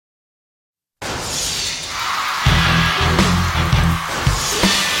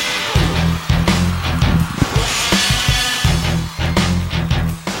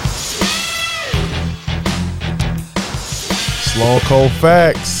Cold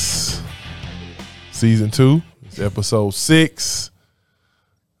Facts, Season 2. It's Episode 6.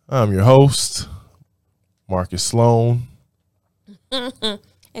 I'm your host, Marcus Sloan. And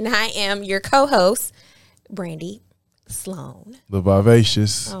I am your co-host, Brandi Sloan. The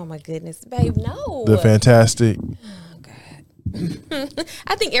Vivacious. Oh, my goodness. Babe, no. The Fantastic. Oh, God.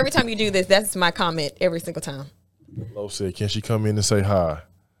 I think every time you do this, that's my comment every single time. Lo said, can she come in and say hi?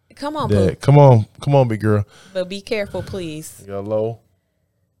 Come on, Dad, Pooh. come on, big girl. But be careful, please. You got Lo.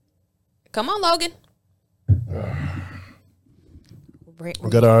 Come on, Logan. We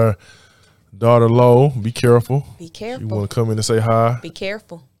got our daughter Lo. Be careful. Be careful. You want to come in and say hi? Be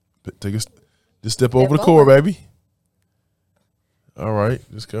careful. Take a just step over the cord, baby. All right,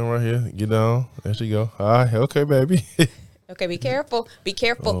 just come right here. Get down. There she go. Hi. Okay, baby. Okay, be careful. Be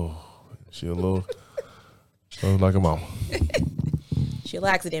careful. Oh, she a little like a mama. She's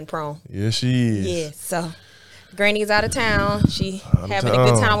accident prone. Yes, she is. Yeah, so Granny's out of town. She having a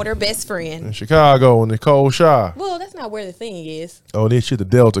good time with her best friend. In Chicago, in the cold shy. Well, that's not where the thing is. Oh, then she's at the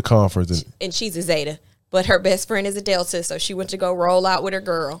Delta conference. And she's a Zeta. But her best friend is a Delta, so she went to go roll out with her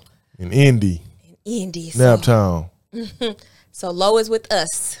girl. In Indy. Naptown. So Lo is with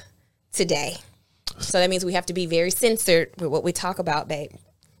us today. So that means we have to be very censored with what we talk about, babe.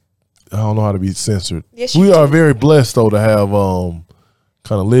 I don't know how to be censored. Yes, we are very blessed, though, to have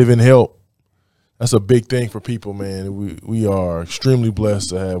kind of live-in help. That's a big thing for people, man. We are extremely blessed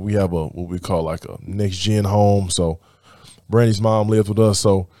to have. We have what we call like a next-gen home. So Brandy's mom lives with us,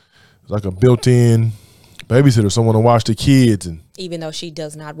 so it's like a built-in babysitter, someone to watch the kids. And even though she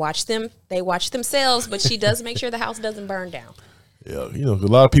does not watch them, they watch themselves, but she does make sure the house doesn't burn down. Yeah, a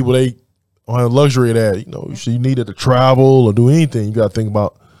lot of people, they don't have the luxury of that. You needed to travel or do anything. You got to think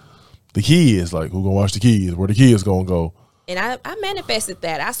about the kids, like who gonna watch the kids, where the kids gonna go. And I manifested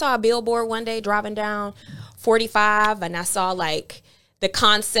that. I saw a billboard one day driving down 45, and I saw like the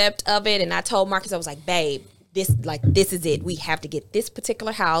concept of it, and I told Marcus, I was like, babe, this is it. We have to get this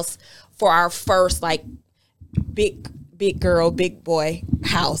particular house for our first like big girl, big boy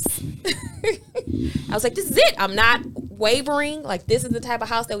house. I was like, this is it. I'm not wavering. Like, this is the type of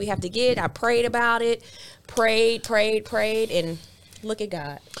house that we have to get. I prayed about it, prayed, and look at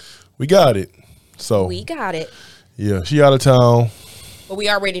God. We got it. So we got it. Yeah, she out of town. But we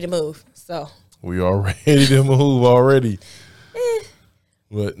are ready to move. So we are ready to move already.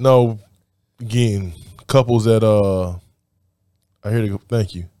 But no, again, couples that I hear to go.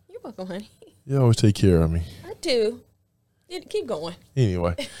 Thank you. You're welcome, honey. You always take care of me. I do. Keep going.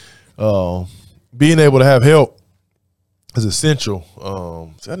 Anyway, being able to have help is essential.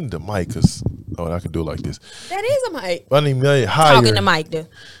 I need the mic because I can do it like this. That is a mic. I need me higher. Talking to mic, dude.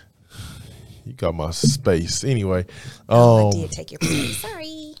 You got my space. Anyway. I did take your place.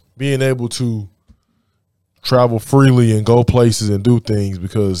 Sorry. Being able to travel freely and go places and do things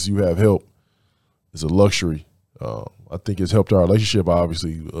because you have help is a luxury. I think it's helped our relationship,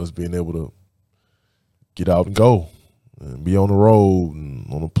 obviously, us being able to get out and go and be on the road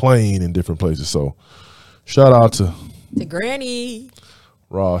and on a plane in different places. So shout out to Granny.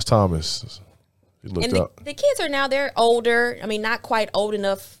 Ross Thomas. He looked up. The kids are now, they're older. I mean, not quite old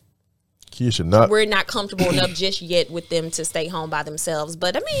enough. Kids should not. We're not comfortable enough just yet with them to stay home by themselves.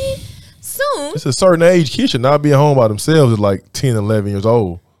 But, I mean, soon. It's a certain age. Kids should not be at home by themselves at like 10, 11 years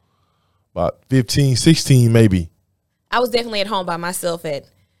old. About 15, 16 maybe. I was definitely at home by myself at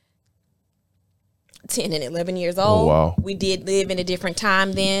 10 and 11 years old. Oh, wow. We did live in a different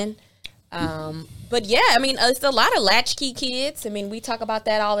time then. But, yeah, I mean, it's a lot of latchkey kids. I mean, we talk about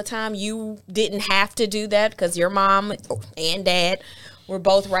that all the time. You didn't have to do that because your mom and dad were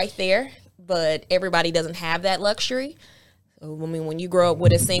both right there. But everybody doesn't have that luxury. So, I mean, when you grow up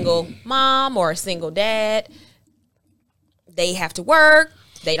with a single mom or a single dad, they have to work.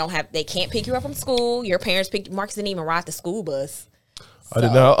 They can't pick you up from school. Your parents Marcus didn't even ride the school bus. So, I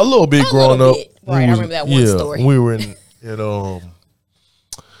did not. A little bit growing up. Right, I remember that one story. We were in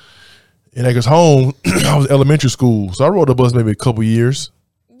Acres Home. I was in elementary school, so I rode the bus maybe a couple years.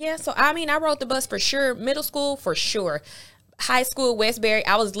 Yeah, so I mean, I rode the bus for sure. Middle school for sure. High school, Westbury.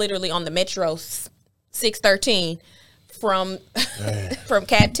 I was literally on the Metro 613 from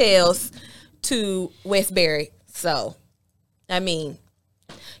Cattails to Westbury. So, I mean,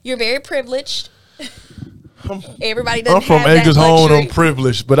 you're very privileged. Everybody doesn't I'm from have Acres that Home. luxury. I'm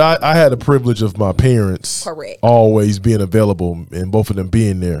privileged, but I had the privilege of my parents Correct. always being available and both of them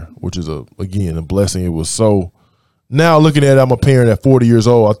being there, which is a blessing. It was so. Now looking at it, I'm a parent at 40 years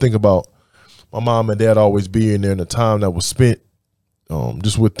old. I think about my mom and dad always being there and the time that was spent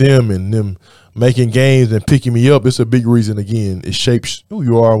just with them and them making games and picking me up. It's a big reason. Again, it shapes who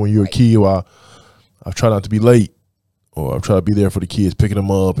you are when you're a kid. I try not to be late. or I try to be there for the kids, picking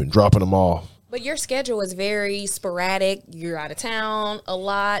them up and dropping them off. But your schedule is very sporadic. You're out of town a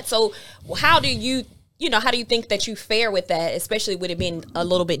lot. So how do you think that you fare with that, especially with it being a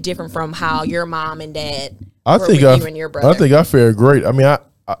little bit different from how your mom and dad were with you and your brother? I think I fare great. I mean,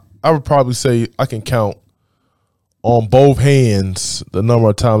 I would probably say I can count on both hands the number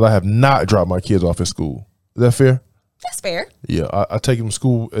of times I have not dropped my kids off at school. Is that fair? That's fair. Yeah, I take them to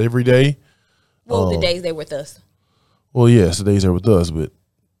school every day. Well, the days they're with us. Well, yes, the days they're with us, but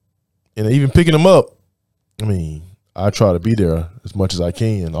even picking them up, I mean, I try to be there as much as I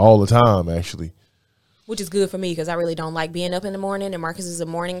can all the time, actually. Which is good for me because I really don't like being up in the morning, and Marcus is a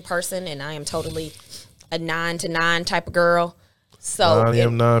morning person, and I am totally a 9 to 9 type of girl. So 9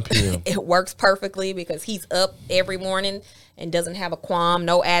 a.m., 9 p.m. It works perfectly because he's up every morning and doesn't have a qualm,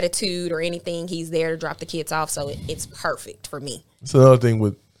 no attitude or anything. He's there to drop the kids off, so it's perfect for me. It's another thing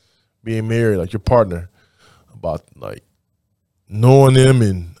with being married, like your partner, about like knowing them,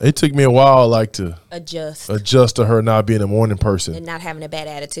 and it took me a while, like to adjust to her not being a morning person and not having a bad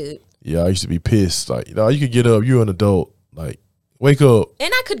attitude. Yeah, I used to be pissed. Like, you could get up, you're an adult. Like, wake up.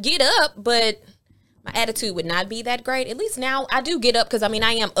 And I could get up, but my attitude would not be that great. At least now I do get up because, I mean,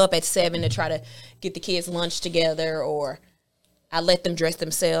 I am up at 7 to try to get the kids lunch together, or I let them dress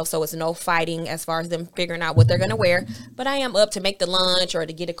themselves so it's no fighting as far as them figuring out what they're going to wear. But I am up to make the lunch or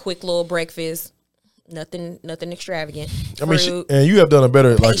to get a quick little breakfast. Nothing extravagant. I mean, and you have done a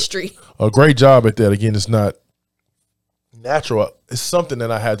better, pastry. Like, a great job at that. Again, it's not natural. It's something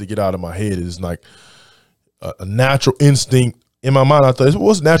that I had to get out of my head. It's like a natural instinct. In my mind, I thought,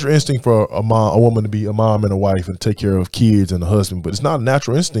 what's natural instinct for a woman to be a mom and a wife and take care of kids and a husband? But it's not a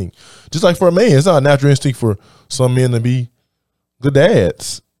natural instinct. Just like for a man, it's not a natural instinct for some men to be good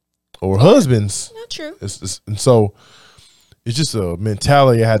dads or husbands. Not true. And so it's just a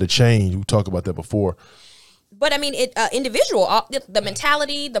mentality I had to change. We talked about that before. But I mean, individual, the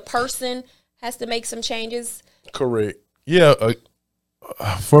mentality, the person has to make some changes. Correct. Yeah.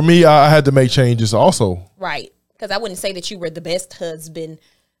 For me, I had to make changes also. Right. Because I wouldn't say that you were the best husband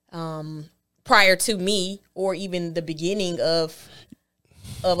prior to me or even the beginning of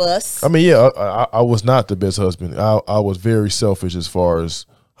us. I mean, yeah, I was not the best husband. I was very selfish as far as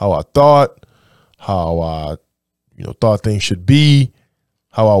how I thought, how I thought things should be,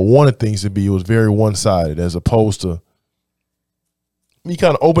 how I wanted things to be. It was very one-sided, as opposed to me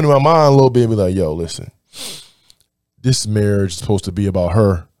kind of opening my mind a little bit and be like, yo, listen, this marriage is supposed to be about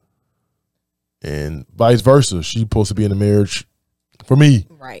her, and vice versa. She's supposed to be in a marriage for me.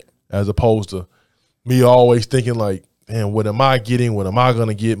 Right. As opposed to me always thinking like, man, what am I getting? What am I going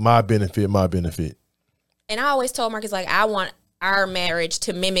to get? My benefit. And I always told Marcus, like, I want our marriage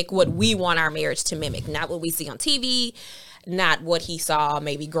to mimic what we want our marriage to mimic, not what we see on TV, not what he saw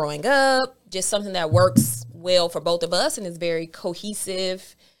maybe growing up, just something that works well for both of us and is very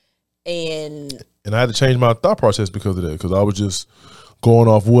cohesive. And I had to change my thought process because of that, because I was just going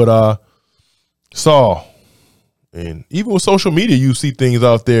off what I saw. And even with social media, you see things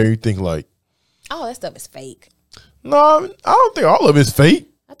out there, you think like, oh, that stuff is fake. No, I don't think all of it's fake.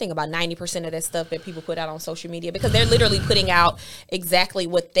 I think about 90% of that stuff that people put out on social media, because they're literally putting out exactly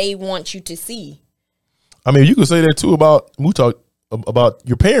what they want you to see. I mean, you could say that too about, we talk about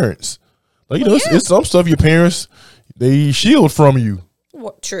your parents. Like, it's some stuff your parents, they shield from you.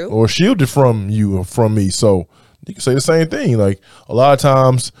 True. Or shielded from you or from me. So you can say the same thing. Like, a lot of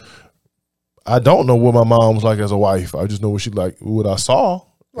times I don't know what my mom was like as a wife. I just know what I saw.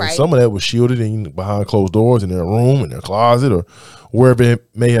 Right. And some of that was shielded and behind closed doors in their room, in their closet, or wherever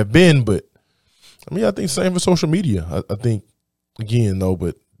it may have been. But I mean, I think same for social media. I think, again, though,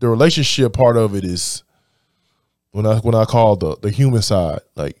 but the relationship part of it is when I call the human side,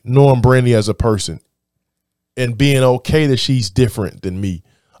 like knowing Brandi as a person and being okay that she's different than me.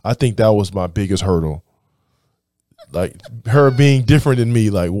 I think that was my biggest hurdle. Like, her being different than me,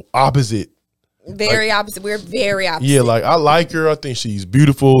 like opposite. Very opposite. We're very opposite. Yeah, like, I like her. I think she's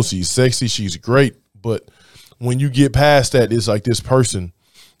beautiful. She's sexy. She's great. But when you get past that, it's like this person.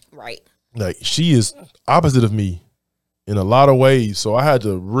 Right. Like, she is opposite of me in a lot of ways. So I had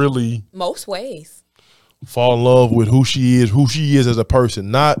to really. Most ways. Fall in love with who she is as a person.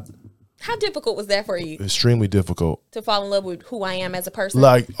 Not. How difficult was that for you? Extremely difficult. To fall in love with who I am as a person?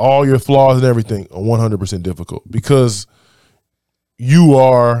 Like, all your flaws and everything are 100% difficult, because you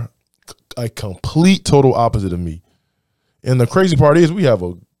are a complete, total opposite of me. And the crazy part is we have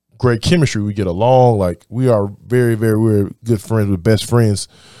a great chemistry. We get along. Like, we are very, very, we're good friends. We're best friends.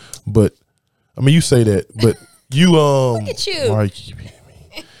 But, I mean, you say that, but you, look at you. Like,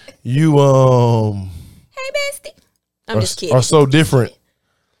 you, hey, bestie. I'm just kidding. Are so different.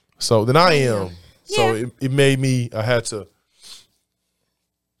 So then I am. So it made me. I had to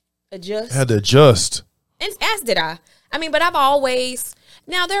adjust. And as did I. I mean, but I've always,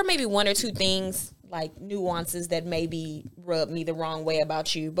 now there may be one or two things like nuances that maybe rub me the wrong way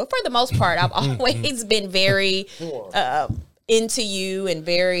about you, but for the most part, I've always been very into you and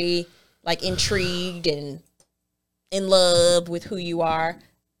very like intrigued and in love with who you are.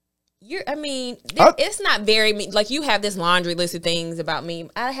 It's not very, like you have this laundry list of things about me.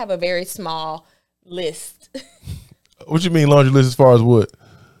 I have a very small list. What you mean laundry list as far as what?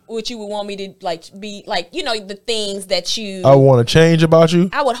 What you would want me to like be like, the things that you I want to change about you.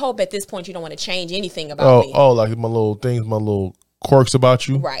 I would hope at this point you don't want to change anything about me. Oh, like my little things, my little quirks about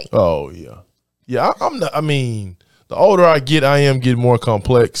you. Right. Oh yeah. I'm not. I mean, the older I get, I am getting more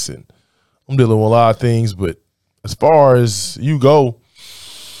complex, and I'm dealing with a lot of things. But as far as you go,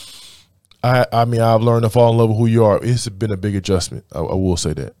 I mean, I've learned to fall in love with who you are. It's been a big adjustment. I will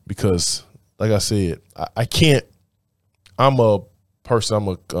say that because, like I said, I can't. I'm a person. I'm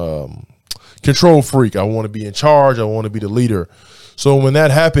a control freak. I want to be in charge. I want to be the leader. So when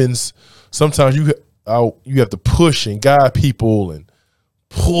that happens, sometimes you have to push and guide people and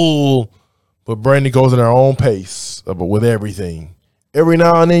pull. But Brandi goes at her own pace, but with everything. Every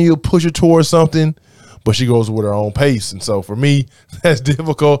now and then you'll push her towards something, but she goes with her own pace. And so for me, that's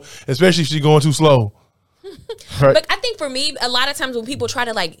difficult, especially if she's going too slow. Right? But I think for me, a lot of times when people try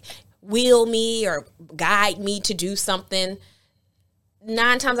to like wheel me or guide me to do something,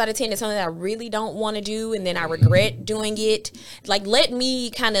 9 times out of 10 it's something that I really don't want to do, and then I regret doing it. Like, let me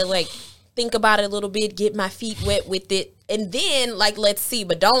kind of like think about it a little bit, get my feet wet with it, and then like let's see.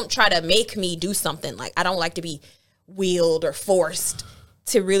 But don't try to make me do something. Like, I don't like to be wheeled or forced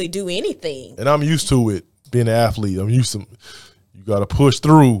to really do anything. And I'm used to it, being an athlete. I'm used to, you got to push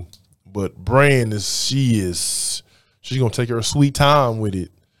through. But she's gonna take her sweet time with it.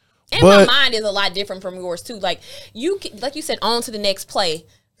 And my mind is a lot different from yours too. Like you said, on to the next play.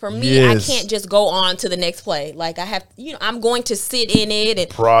 For me, yes. I can't just go on to the next play. Like I have, I'm going to sit in it and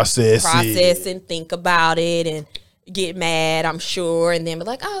process and think about it and get mad, I'm sure, and then be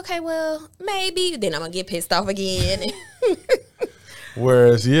like, oh, okay, well, maybe. Then I'm gonna get pissed off again.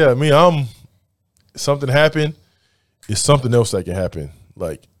 Whereas, something happened, it's something else that can happen.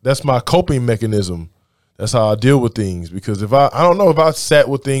 Like that's my coping mechanism. That's how I deal with things. Because if I don't know, if I sat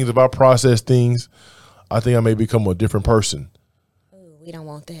with things, if I process things, I think I may become a different person. Ooh, we don't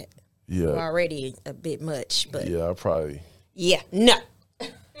want that. Yeah. We're already a bit much, but yeah, I probably. Yeah, no.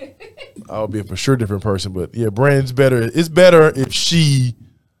 I'll be a for sure different person, but yeah, Brandi's better. It's better if she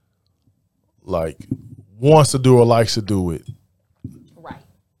like wants to do or likes to do it. Right.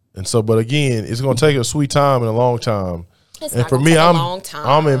 And so, but again, it's gonna take a sweet time and a long time. And for me,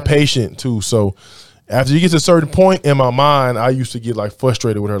 I'm impatient too. So after you get to a certain point in my mind, I used to get like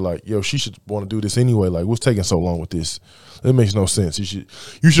frustrated with her, like, yo, she should want to do this anyway. Like, what's taking so long with this? It makes no sense.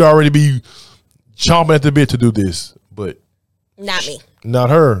 You should already be chomping at the bit to do this, but not me.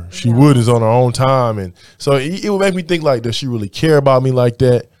 Not her. She is on her own time. And so it would make me think, like, does she really care about me like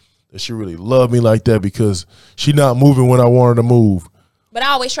that? Does she really love me like that? Because she's not moving when I want her to move. But I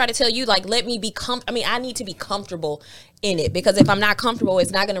always try to tell you, like, let me be I need to be comfortable in it, because if I'm not comfortable,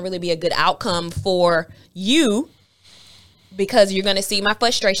 it's not going to really be a good outcome for you, because you're going to see my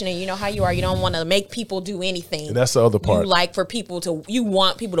frustration, and you know how you are. You don't want to make people do anything. And that's the other part. You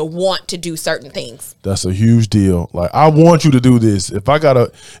want people to want to do certain things. That's a huge deal. Like, I want you to do this. If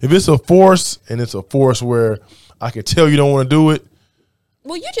it's a force, and it's a force where I can tell you don't want to do it.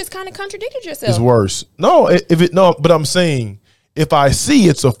 Well, you just kind of contradicted yourself. It's worse. But I'm saying, if I see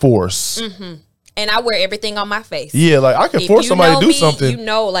it's a force. Mm-hmm. And I wear everything on my face. Yeah, like I can force somebody to do something.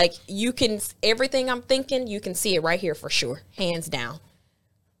 Like you can, everything I'm thinking, you can see it right here for sure. Hands down.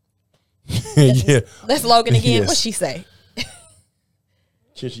 Yeah. That's Logan again. Yes. What'd she say?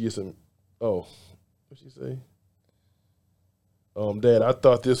 Can she get some? Oh, what'd she say? Dad, I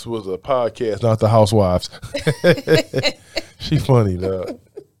thought this was a podcast, not the Housewives. She funny, dog.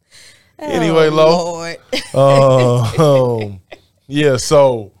 Anyway, Lo. Yeah,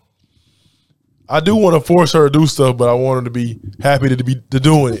 so I do want to force her to do stuff, but I want her to be happy to be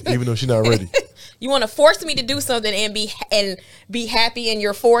doing it, even though she's not ready. You want to force me to do something and be happy in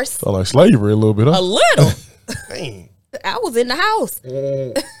your force? Sound like slavery a little bit, huh? A little. Dang. I was in the house.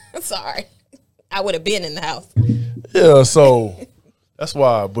 Sorry. I would have been in the house. Yeah, so that's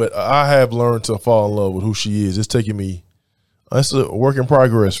why. But I have learned to fall in love with who she is. It's taking me. It's a work in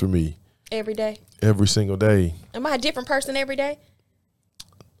progress for me. Every day? Every single day. Am I a different person every day?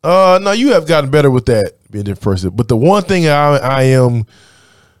 No, you have gotten better with that, being a different person. But the one thing I am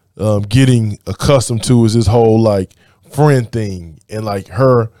getting accustomed to is this whole like friend thing, and like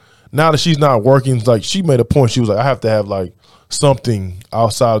her now that she's not working, like she made a point. She was like, I have to have like something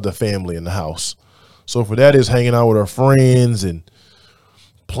outside of the family in the house. So for that is hanging out with her friends and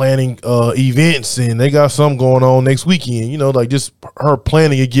planning events, and they got something going on next weekend. You know, like just her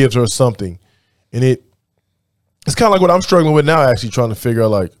planning, it gives her something, and it's kind of like what I'm struggling with now. Actually, trying to figure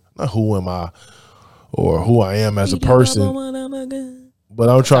out like not who am I or who I am as a person, but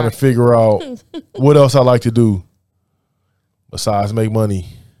I'm trying to figure out what else I like to do besides make money.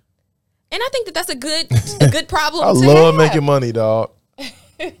 And I think that that's a good problem. I love making money, dog.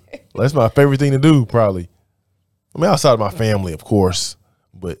 That's my favorite thing to do, probably. I mean, outside of my family, of course.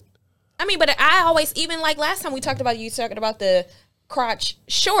 But I always, even like last time we talked about, you talking about the crotch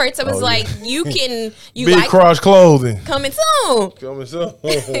shorts. I was you big like crotch clothing coming soon.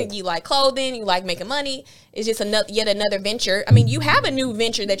 You like clothing, you like making money. It's just yet another venture. I mean, you have a new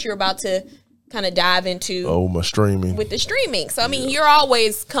venture that you're about to kind of dive into. Oh, my streaming. With the streaming. So, I mean, you're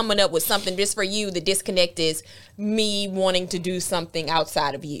always coming up with something. Just for you, the disconnect is me wanting to do something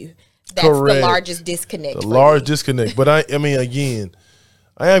outside of you. That's correct. The largest disconnect. The large disconnect. But I mean, again,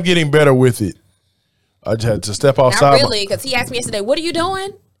 I am getting better with it. I just had to step outside. Not really, because he asked me yesterday, what are you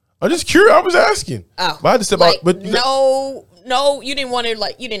doing? I'm just curious. I was asking. Oh. But I had to step out. But no, you didn't want to,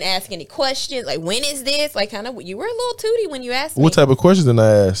 like, you didn't ask any questions. Like, when is this? Like, kind of, you were a little tooty when you asked me. What type of questions did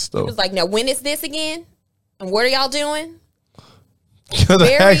I ask, though? It was like, now, when is this again? And what are y'all doing?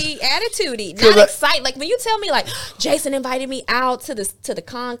 Very attitudey, not excited. Like when you tell me, like Jason invited me out to the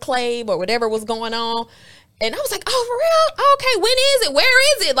conclave or whatever was going on, and I was like, oh, for real? Oh, okay, when is it?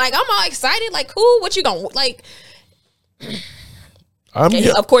 Where is it? Like I'm all excited. Like cool. What you gonna like?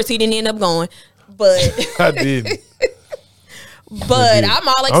 Of course, he didn't end up going, but I did. But I'm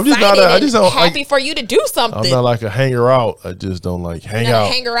all excited and happy for you to do something. I'm not like a hanger out. I just don't like hang out.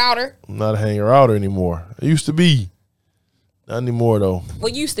 A hanger outer. I'm not a hanger outer anymore. I used to be. Not anymore, though.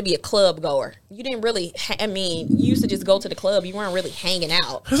 Well, you used to be a club goer. You didn't really, you used to just go to the club. You weren't really hanging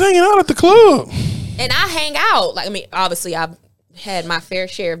out. I was hanging out at the club. And I hang out. Like, I mean, obviously, I've had my fair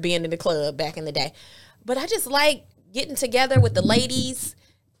share of being in the club back in the day. But I just like getting together with the ladies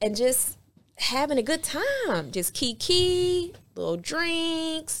and just having a good time. Just kiki, little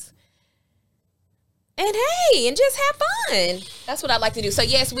drinks. And hey, and just have fun. That's what I like to do. So,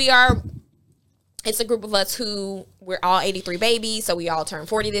 yes, it's a group of us who we're all 83 babies, so we all turned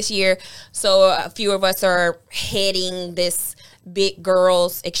 40 this year. So a few of us are heading this big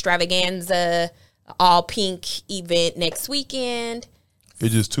girls extravaganza, all pink event next weekend.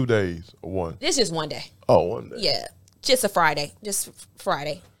 It's just 2 days or one? It's just 1 day. Oh, 1 day. Yeah, just Friday.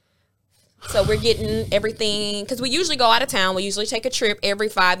 So we're getting everything, because we usually go out of town. We usually take a trip every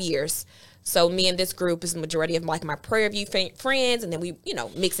 5 years. So me and this group is the majority of like my Prairie View friends, and then we,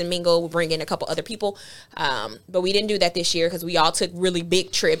 mix and mingle. We bring in a couple other people, but we didn't do that this year because we all took really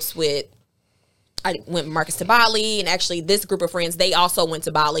big trips. I went with Marcus to Bali, and actually this group of friends, they also went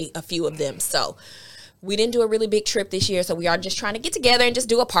to Bali, a few of them. So we didn't do a really big trip this year. So we are just trying to get together and just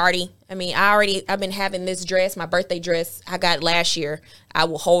do a party. I mean, I've been having this dress, my birthday dress. I got it last year. I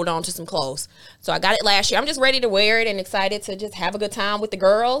will hold on to some clothes. So I got it last year. I'm just ready to wear it and excited to just have a good time with the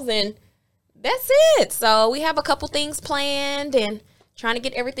girls, and that's it. So we have a couple things planned and trying to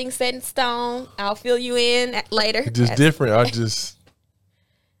get everything set in stone. I'll fill you in later. It's just different.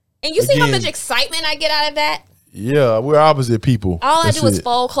 And you see how much excitement I get out of that? Yeah, we're opposite people. All I do is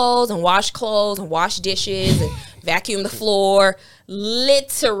fold clothes and wash dishes and vacuum the floor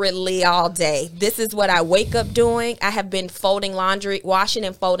literally all day. This is what I wake up doing. I have been washing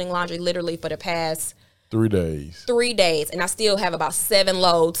and folding laundry literally for the past 3 days. 3 days. And I still have about 7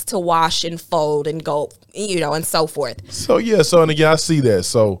 loads to wash and fold and go, and so forth. So, yeah. So, and again, I see that.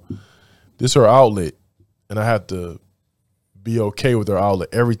 So, this is her outlet. And I have to be okay with her outlet.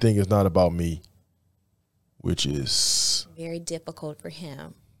 Everything is not about me, which is very difficult for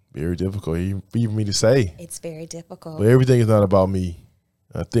him. Very difficult even for me to say. It's very difficult. But everything is not about me.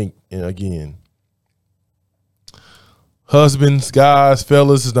 I think, and again, husbands, guys,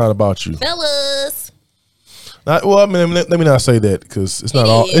 fellas, it's not about you. Fellas. Let me not say that, because it's not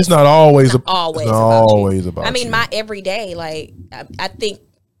always about. I mean, my everyday, like I think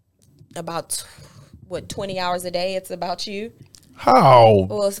about 20 hours a day. It's about you. How?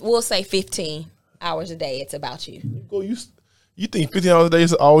 We'll say 15 hours a day. It's about you. You think 15 hours a day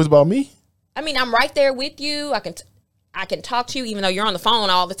is always about me? I mean, I'm right there with you. I can talk to you, even though you're on the phone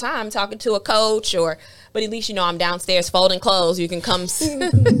all the time talking to a coach, but at least I'm downstairs folding clothes. You can come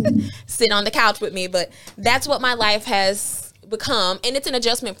sit on the couch with me. But that's what my life has become, and it's an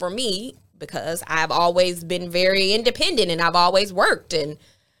adjustment for me because I've always been very independent and I've always worked, and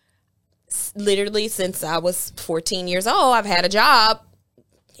literally since I was 14 years old, I've had a job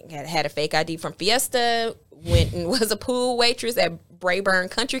had a fake ID from Fiesta, went and was a pool waitress at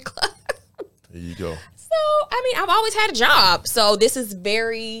Brayburn Country Club. There you go. So, I mean, I've always had a job. So this is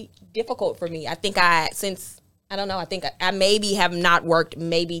very difficult for me. I think I maybe have not worked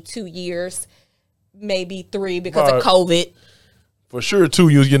maybe 2 years, maybe 3 because of COVID. For sure, 2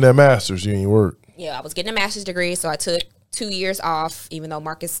 years getting that master's, you ain't work. Yeah, I was getting a master's degree, so I took 2 years off, even though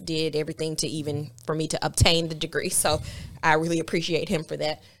Marcus did everything for me to obtain the degree. So I really appreciate him for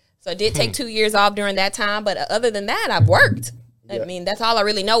that. So I did take 2 years off during that time, but other than that, I've worked. Yeah. I mean, that's all I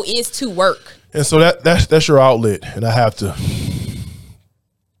really know is to work. And so that's your outlet, and I have to.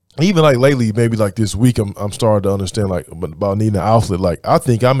 Even like lately, maybe like this week, I'm starting to understand like about needing an outlet. Like I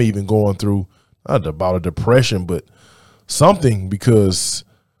think I'm even going through not about a depression, but something, because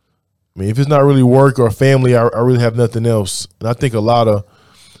I mean, if it's not really work or family, I really have nothing else. And I think a lot of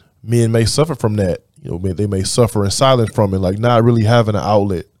men may suffer from that. You know, they may suffer in silence from it, like not really having an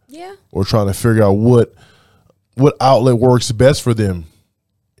outlet. Yeah. Or trying to figure out what outlet works best for them.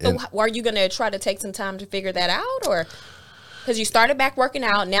 So are you going to try to take some time to figure that out, or because you started back working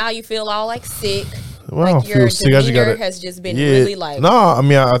out, now you feel all like sick? Well, like I feel sick. I just has just been really like. No, I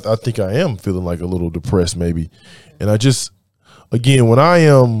mean, I think I am feeling like a little depressed maybe. And I just, again, when I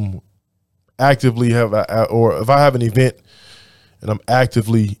am actively or if I have an event and I'm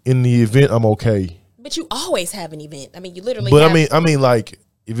actively in the event, I'm okay. But you always have an event. I mean, you literally. But I mean, like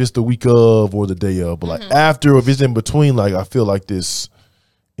if it's the week of or the day of, but like after, if it's in between, like I feel like this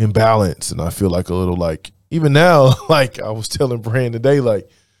imbalance, and I feel like a little like even now, like I was telling Brand today, like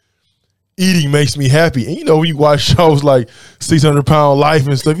eating makes me happy. And you know, when you watch shows like 600 Pound Life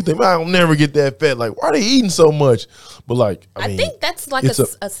and stuff, you think, man, I'll never get that fat. Like, why are they eating so much? But like, I mean, think that's like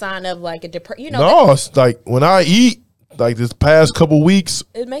a sign of like a depression. You know, no, it's like when I eat, like this past couple weeks,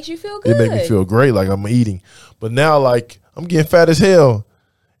 it makes you feel good. It makes me feel great, like I'm eating. But now, like I'm getting fat as hell,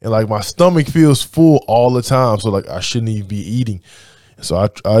 and like my stomach feels full all the time. So like I shouldn't even be eating. So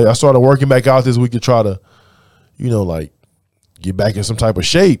I started working back out this week to try to, you know, like get back in some type of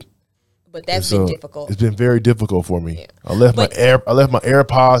shape. But that's been difficult. It's been very difficult for me. Yeah. I left my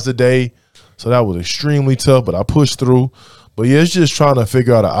AirPods today, so that was extremely tough. But I pushed through. But yeah, it's just trying to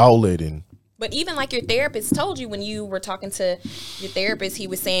figure out an outlet. But even like your therapist told you when you were talking to your therapist, he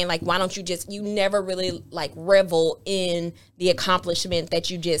was saying like, why don't you never really like revel in the accomplishment that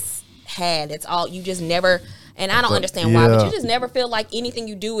you just had. It's all, you just never. And I don't understand why, but you just never feel like anything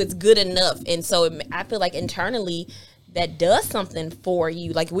you do is good enough. And so I feel like internally that does something for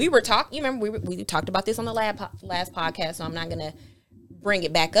you. Like we were talking, you remember we talked about this on the last podcast, so I'm not going to bring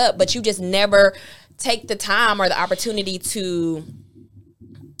it back up. But you just never take the time or the opportunity to,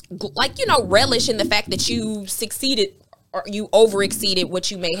 like, you know, relish in the fact that you succeeded or you over-exceeded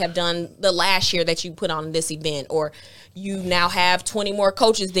what you may have done the last year that you put on this event, or you now have 20 more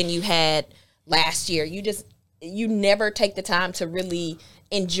coaches than you had last year. You never take the time to really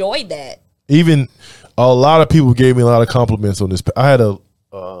enjoy that. Even a lot of people gave me a lot of compliments on this. I had a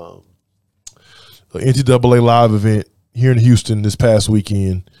NCAA live event here in Houston this past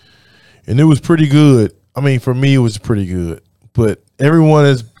weekend, and it was pretty good. I mean, for me, it was pretty good. But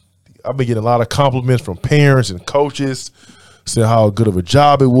I've been getting a lot of compliments from parents and coaches saying how good of a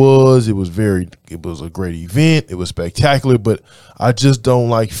job it was. It was a great event. It was spectacular, but I just don't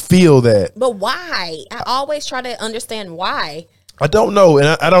like feel that. But why? I always try to understand why. I don't know. And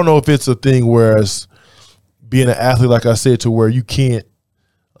I don't know if it's a thing where it's being an athlete, like I said, to where you can't,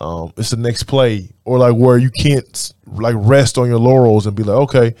 it's the next play, or like where you can't like rest on your laurels and be like,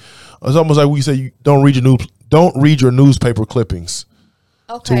 okay, it's almost like we say, you don't read your newspaper clippings.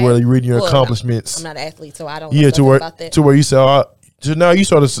 Okay. To where you're reading your accomplishments. I'm not an athlete, so I don't know about that. To where you say, so now you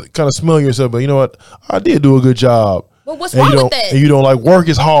start to kind of smell yourself, but you know what? I did do a good job. But what's wrong with that? And you don't like work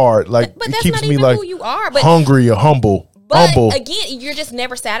as hard. Like but it that's keeps not me even like who you are. But hungry or humble. But again, you're just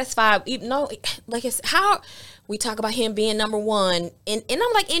never satisfied. You know, like it's how we talk about him being number one, and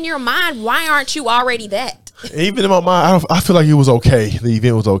I'm like, in your mind, why aren't you already that? Even in my mind, I feel like it was okay. The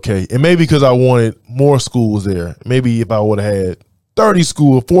event was okay, and maybe because I wanted more schools there. Maybe if I would have had 30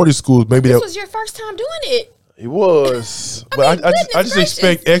 schools, 40 schools, maybe this was your first time doing it. It was, but I just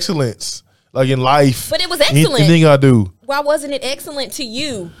expect excellence, like in life. But it was excellent. Anything I do. Why wasn't it excellent to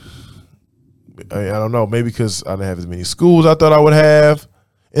you? I don't know. Maybe because I didn't have as many schools I thought I would have,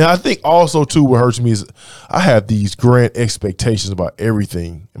 and I think also too what hurts me is I have these grand expectations about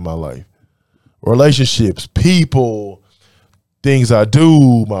everything in my life, relationships, people, things I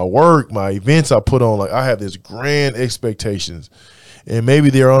do, my work, my events I put on. Like I have these grand expectations. And maybe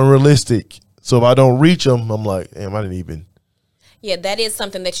they're unrealistic. So if I don't reach them, I'm like, damn, I didn't even. Yeah, that is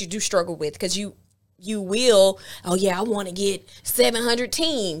something that you do struggle with because you will, oh yeah, I want to get 700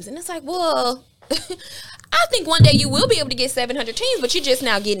 teams. And it's like, well, I think one day you will be able to get 700 teams, but you're just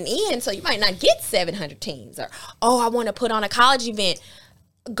now getting in, so you might not get 700 teams. Or, oh, I want to put on a college event.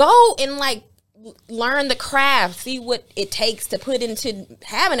 Go and like learn the craft, see what it takes to put into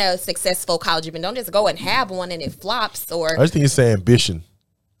having a successful college event. Don't just go and have one and it flops. Or I just think it's ambition.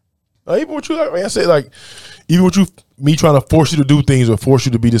 Even what you like I say, like even with me trying to force you to do things or force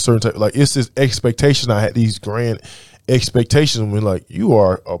you to be this certain type, like it's this expectation. I had these grand expectations when like you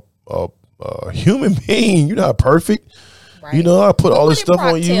are a human being. You're not perfect. Right. You know, I put all this stuff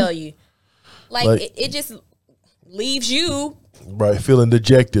on you. Tell you, like it just leaves you. Right, feeling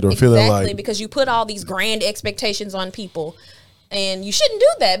dejected or feeling like because you put all these grand expectations on people, and you shouldn't do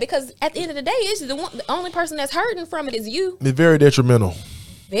that because at the end of the day, it's the only person that's hurting from it is you. It's very detrimental.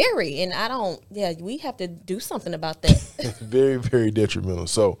 Very, and I don't. Yeah, we have to do something about that. It's very, very detrimental.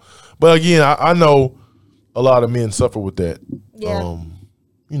 So, but again, I know a lot of men suffer with that. Yeah.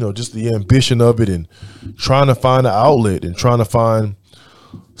 You know, just the ambition of it and trying to find an outlet and trying to find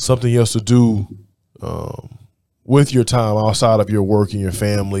something else to do. With your time outside of your work and your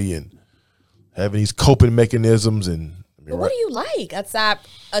family and having these coping mechanisms and what do you like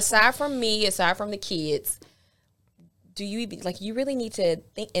aside from me, aside from the kids? Do you like you really need to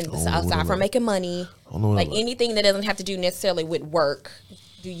think aside from making money, like anything that doesn't have to do necessarily with work?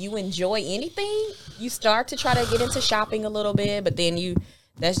 Do you enjoy anything? You start to try to get into shopping a little bit, but then you're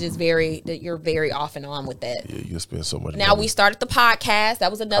very off and on with that. Yeah, you spend so much now money. We started the podcast.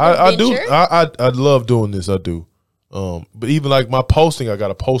 That was another venture. I love doing this. I do. But even like my posting, I got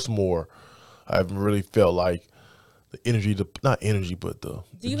to post more. I haven't really felt like the energy not energy, but the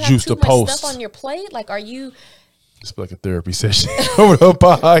juice to post. Do you have too much stuff on your plate? Like, are you? It's like a therapy session over the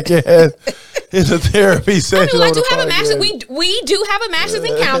podcast. It's a therapy session. I do have a master's. We do have a master's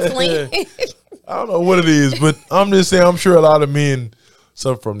in counseling. I don't know what it is, but I'm just saying I'm sure a lot of men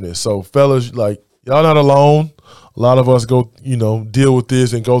suffer from this. So, fellas, like y'all not alone. A lot of us go, deal with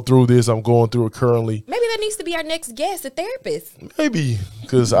this and go through this. I'm going through it currently. Maybe that needs to be our next guest, a therapist. Maybe,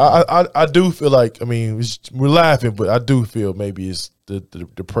 because I do feel like, we're laughing, but I do feel maybe it's the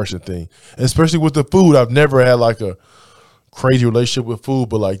depression thing. And especially with the food. I've never had like a crazy relationship with food,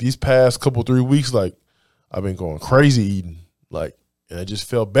 but like these past 3 weeks, like I've been going crazy eating. Like, and I just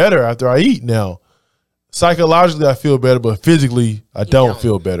felt better after I eat now. Psychologically, I feel better, but physically, I don't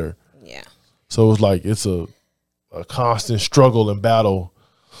feel better. Yeah. So it's like it's a constant struggle and battle,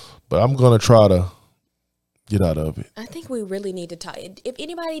 but I'm going to try to get out of it. I think we really need to talk. If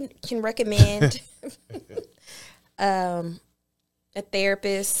anybody can recommend a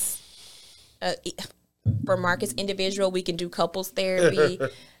therapist for Marcus individual, we can do couples therapy.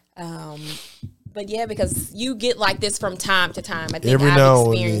 But yeah, because you get like this from time to time. I think I've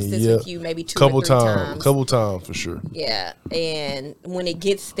experienced this with you maybe two or three times. Couple times for sure. Yeah, and when it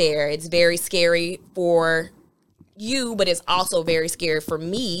gets there, it's very scary for you, but it's also very scary for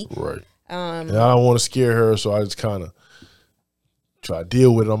me. Right. And I don't want to scare her, so I just kind of try to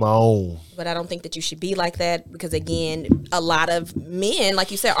deal with it on my own. But I don't think that you should be like that because, again, a lot of men, like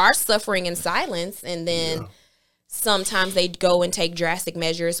you said, are suffering in silence, and then sometimes they go and take drastic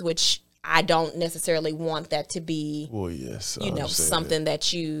measures, which I don't necessarily want that to be. Well, yes, something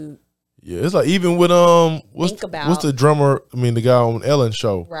that you. Yeah, it's like even with what's the drummer? The guy on Ellen's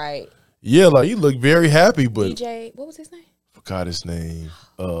show, right? Yeah, like he looked very happy, but DJ, what was his name? Forgot his name.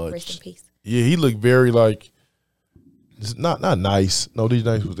 Rest in peace. Yeah, he looked very like not nice. No, DJ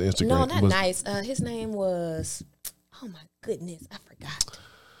Nice was the Instagram. No, not nice. His name was. Oh my goodness, I forgot.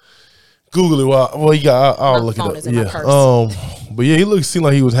 Google it. Well, you got. I'll look it up. In my purse. But yeah, seemed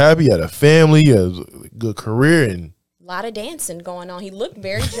like he was happy. He had a family, he had a good career, and a lot of dancing going on. He looked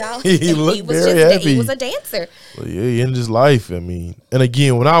very jolly. He looked very happy. He was a dancer. Well, yeah, he ended his life. And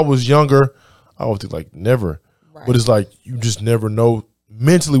again, when I was younger, I would think like never. Right. But it's like you just never know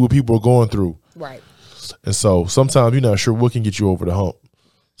mentally what people are going through. Right. And so sometimes you're not sure what can get you over the hump.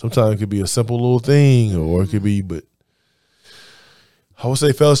 Sometimes it could be a simple little thing, or it could be, but I would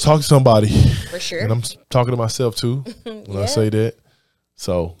say, fellas, talk to somebody. For sure. And I'm talking to myself too when I say that.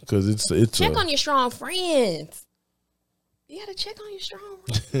 So, because it's check on your strong friends. You got to check on your strong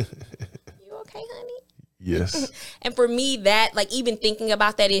friends. You okay, honey? Yes. And for me, that, like, even thinking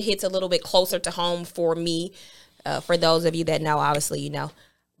about that, it hits a little bit closer to home for me. For those of you that know, obviously, you know.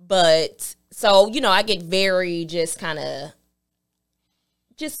 But, so, I get very just kind of,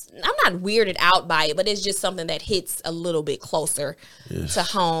 I'm not weirded out by it, but it's just something that hits a little bit closer to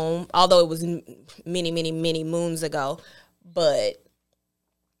home, although it was many, many, many moons ago. But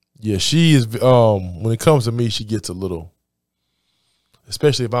yeah, she is, when it comes to me, she gets a little,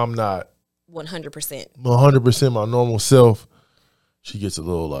 especially if I'm not 100%. 100% my normal self, she gets a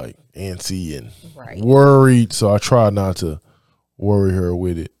little like antsy and Right. worried. So I try not to worry her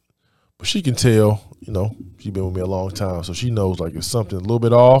with it. But she can tell, you know, she's been with me a long time. So she knows like if something a little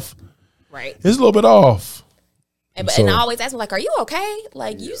bit off, Right. it's a little bit off. And I always ask him, like, are you okay?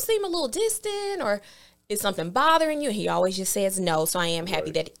 Like, you seem a little distant, or is something bothering you? And he always just says no. So I am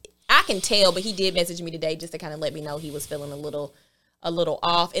happy that I can tell, but he did message me today just to kind of let me know he was feeling a little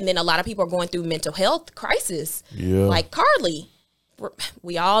off. And then a lot of people are going through mental health crisis. Yeah. Like Carlee.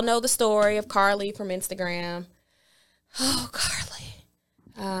 We all know the story of Carlee from Instagram. Oh, Carlee.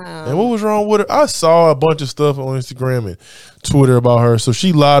 And what was wrong with her? I saw a bunch of stuff on Instagram and Twitter about her. So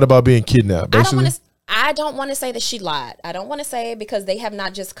she lied about being kidnapped, basically. I don't want to say that she lied. I don't want to say it because they have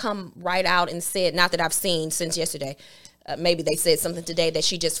not just come right out and said, not that I've seen since yesterday. Maybe they said something today that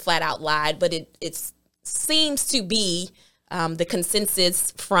she just flat out lied. But it seems to be the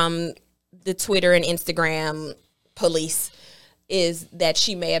consensus from the Twitter and Instagram police is that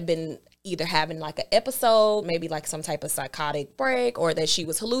she may have been either having like an episode, maybe like some type of psychotic break, or that she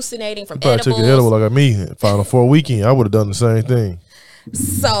was hallucinating from edibles. Probably took an edible like me. Final Four weekend, I would have done the same thing.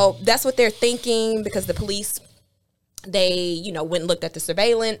 So that's what they're thinking, because the police, they, you know, went and looked at the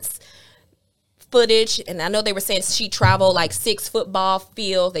surveillance footage. And I know they were saying she traveled like 6 football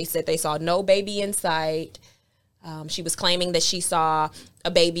fields. They said they saw no baby in sight. She was claiming that she saw a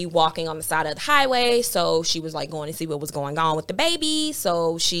baby walking on the side of the highway. So she was like going to see what was going on with the baby.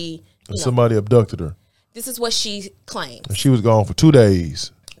 So she... Somebody abducted her. This is what she claimed. And she was gone for 2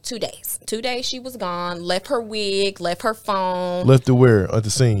 days. 2 days. 2 days she was gone. Left her wig. Left her phone. Left it where? At the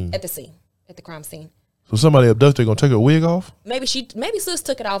scene? At the scene. At the crime scene. So somebody abducted her, gonna take her wig off? Maybe sis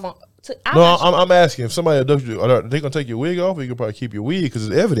took it off on... I'm asking, if somebody abducted you, are they gonna take your wig off, or you can probably keep your wig because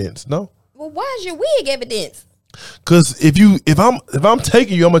it's evidence, no? Well, why is your wig evidence? Because if I'm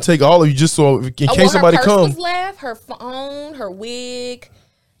taking you, I'm gonna take all of you just so in case somebody comes. Her purse was left, her phone, her wig.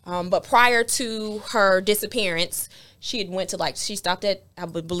 But prior to her disappearance, she had went to she stopped at, I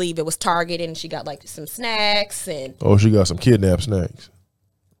would believe it was Target, and she got like some snacks and. Oh, she got some kidnapped snacks.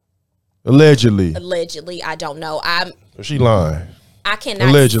 Allegedly, I don't know. She lying. I cannot.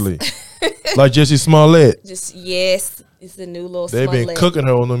 Allegedly, like Jesse Smollett. Yes, it's the new little. They've Smollett. been cooking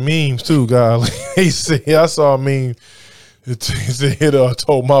her on the memes too, guys. He said, I saw a meme. It said,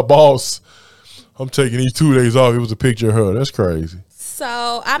 told my boss, I'm taking these 2 days off. It was a picture of her. That's crazy.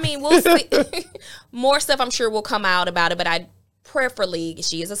 So, I mean, we'll see. More stuff I'm sure will come out about it, but prayerfully,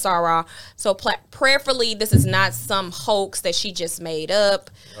 she is a Sarah, so prayerfully, this is not some hoax that she just made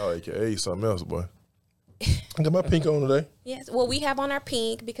up. Oh, AKA something else, boy. I got my pink on today. Yes, well, we have on our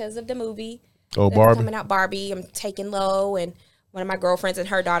pink because of the movie. Oh, Barbie. Coming out, Barbie. I'm taking low, and one of my girlfriends and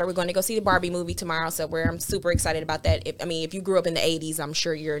her daughter, we're going to go see the Barbie movie tomorrow, so I'm super excited about that. If you grew up in the 80s, I'm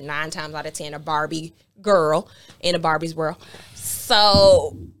sure you're 9 times out of 10 a Barbie girl in a Barbie's world.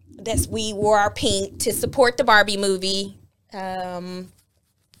 So we wore our pink to support the Barbie movie.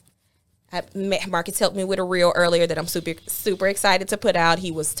 Marcus helped me with a reel earlier that I'm super excited to put out.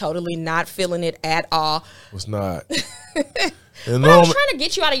 He was totally not feeling it at all. Was not. And I was trying to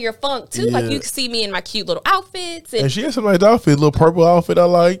get you out of your funk too. Yeah. Like you can see me in my cute little outfits. And she has some nice outfit, little purple outfit I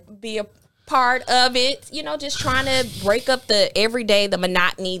like. Be a part of it, just trying to break up the everyday, the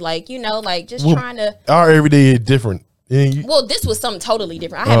monotony, trying to. Our everyday is different. Well, this was something totally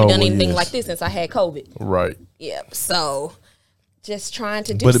different. I haven't done anything like this since I had COVID. Right. Yep. So just trying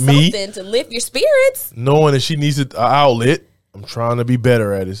to do something to lift your spirits. Knowing that she needs an outlet, I'm trying to be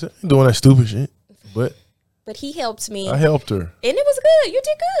better at it. So I'm doing that stupid shit. But he helped me. I helped her. And it was good. You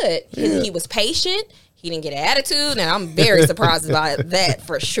did good. Yeah. He was patient. He didn't get an attitude. And I'm very surprised about that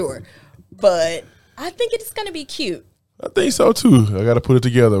for sure. But I think it's going to be cute. I think so too. I got to put it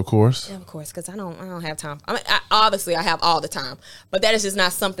together, of course. Yeah, of course, because I don't have time. Obviously, I have all the time, but that is just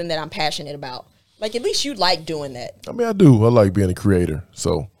not something that I'm passionate about. Like, at least you like doing that. I do. I like being a creator.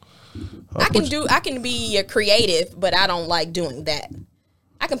 So I can be a creative, but I don't like doing that.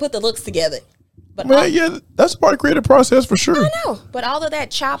 I can put the looks together. But that's part of the creative process for sure. I know, but all of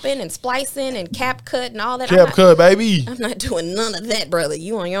that chopping and splicing and cap cut and all that. Cap cut, baby. I'm not doing none of that, brother.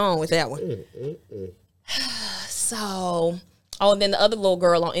 You on your own with that one. So, and then the other little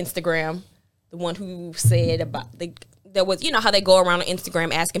girl on Instagram, the one who said about there was, how they go around on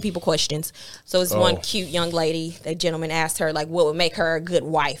Instagram asking people questions. So it's one cute young lady. The gentleman asked her what would make her a good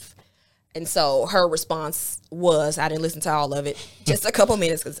wife. And so her response was, I didn't listen to all of it, just a couple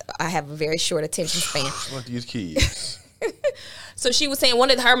minutes because I have a very short attention span. What these kids? So she was saying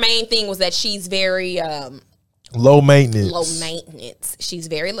her main thing was that she's very low maintenance. Low maintenance. She's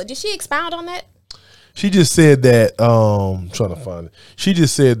very low. Did she expound on that? She just said that. I'm trying to find it. She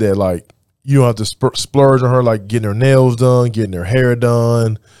just said that you don't have to splurge on her, like getting her nails done, getting her hair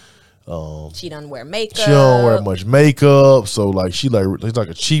done. She doesn't wear makeup. She don't wear much makeup, so like she's like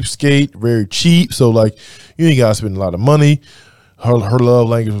a cheapskate, very cheap. So like you ain't gotta spend a lot of money. Her love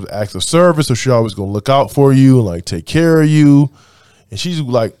language was acts of service, so she always gonna look out for you and like take care of you. And she's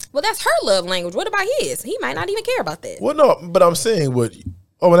like, well, that's her love language. What about his? He might not even care about that. Well, no, but I'm saying well,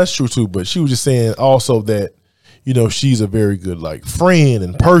 that's true too. But she was just saying also that, you know, she's a very good like friend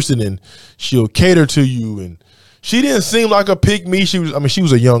and person, and she'll cater to you. And she didn't seem like a pick me. She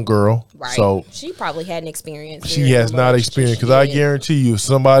was a young girl, right? So she probably hadn't experienced. She has not experienced, because I guarantee you, if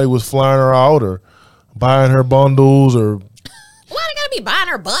somebody was flying her out or buying her bundles or why they gotta be buying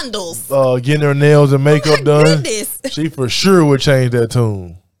her bundles, getting her nails and makeup done, goodness. She for sure would change that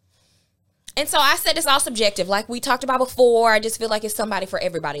tune. And so I said it's all subjective. Like we talked about before, I just feel like it's somebody for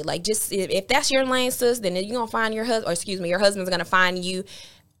everybody. Like just if that's your lane, sis, then you're going to find your husband, or excuse me, your husband's going to find you,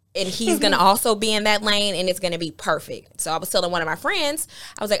 and he's going to also be in that lane, and it's going to be perfect. So I was telling one of my friends,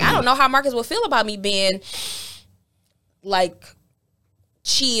 I was like, I don't know how Marcus will feel about me being like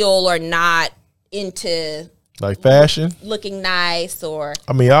chill or not into like fashion, looking nice, or.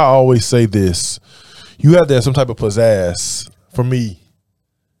 I mean, I always say this. You have to have some type of pizzazz for me.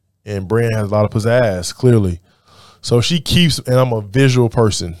 And Brand has a lot of pizzazz, clearly. So she keeps, and I'm a visual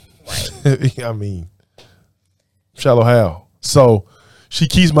person. I mean, shallow how. So she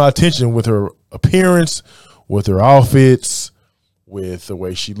keeps my attention with her appearance, with her outfits, with the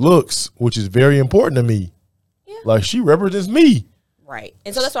way she looks, which is very important to me. Yeah. Like, she represents me. Right.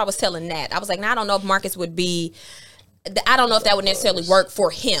 And so that's what I was telling Nat. I was like, now I don't know if Marcus would be, I don't know if that would necessarily work for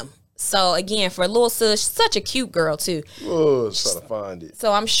him. So, again, for little sis, such a cute girl, too. Oh, trying to find it.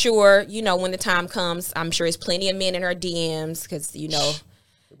 So, I'm sure, you know, when the time comes, I'm sure there's plenty of men in her DMs because, you know.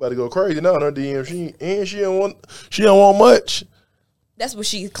 About to go crazy now in her DMs. She don't want much. That's what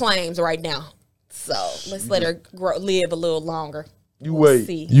she claims right now. So, let's let her live a little longer. We'll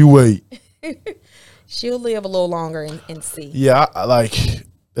see. You wait. She'll live a little longer and see. Yeah, I'm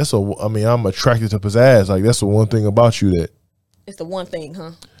attracted to pizzazz. Like, that's the one thing about you that. It's the one thing,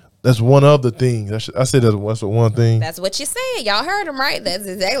 huh? That's one of the things. I said that's the one thing. That's what you said. Y'all heard him, right? That's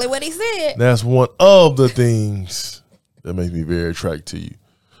exactly what he said. That's one of the things that makes me very attracted to you.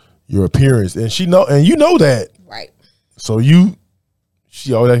 Your appearance. And you know that. Right. So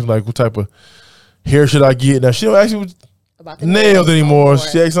she always asks me like, what type of hair should I get? Now she don't ask me about the nails anymore.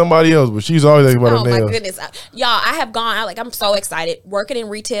 She asks somebody else, but she's always asking about her nails. Oh my goodness. Y'all, I have gone out, like I'm so excited. Working in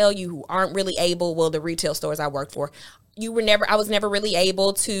retail, you aren't really able, well, the retail stores I worked for, I was never really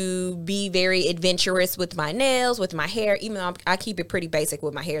able to be very adventurous with my nails, with my hair. Even though I keep it pretty basic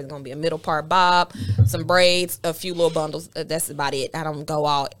with my hair. It's going to be a middle part bob, some braids, a few little bundles. That's about it. I don't go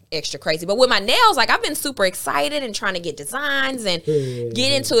all extra crazy. But with my nails, like I've been super excited and trying to get designs and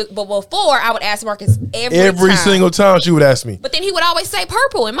get into it. But before, I would ask Marcus every single time she would ask me. But then he would always say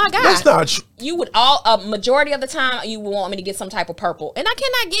purple. And my God, that's not true. You would a majority of the time you would want me to get some type of purple, and I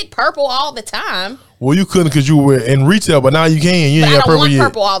cannot get purple all the time. Well, you couldn't because you were in retail, but now you can. You ain't got purple yet. I don't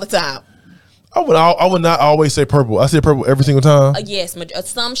want purple all the time. I would not always say purple. I say purple every single time. Yes,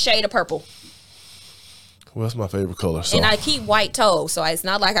 some shade of purple. Well, that's my favorite color. So. And I keep white toes, so it's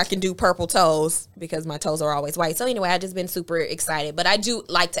not like I can do purple toes because my toes are always white. So anyway, I've just been super excited. But I do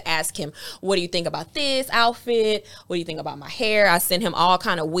like to ask him, what do you think about this outfit? What do you think about my hair? I send him all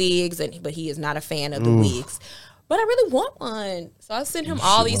kind of wigs, but he is not a fan of the wigs. But I really want one. So I send him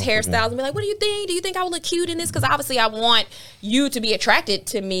all these hairstyles and be like, what do you think? Do you think I would look cute in this? Because obviously I want you to be attracted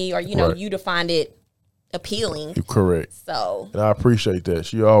to me, or, you know, you to find it appealing. You're correct. So. And I appreciate that.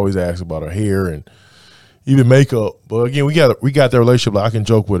 She always asks about her hair and even makeup. But again, we got that relationship. Like I can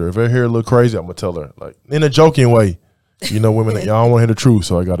joke with her. If her hair look crazy, I'm going to tell her. Like in a joking way. You know, women, y'all don't want to hear the truth,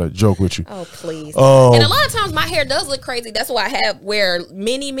 so I got to joke with you. Oh, please. And a lot of times my hair does look crazy. That's why I wear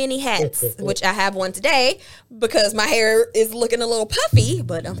many, many hats, which I have one today because my hair is looking a little puffy,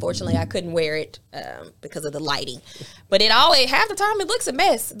 but unfortunately I couldn't wear it because of the lighting. But half the time it looks a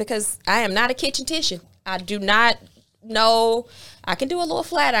mess because I am not a kitchen tissue. I do not know. I can do a little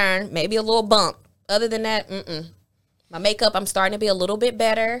flat iron, maybe a little bump. Other than that, my makeup, I'm starting to be a little bit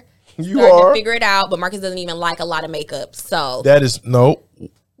better. You are to figure it out, but Marcus doesn't even like a lot of makeup. So that is no.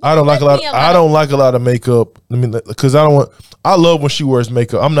 I don't like a lot. I don't like a lot of makeup. I mean, because I love when she wears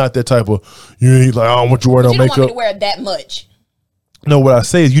makeup. I'm not that type of. You need like I don't want you wearing no makeup. You don't want me to wear that much. No, what I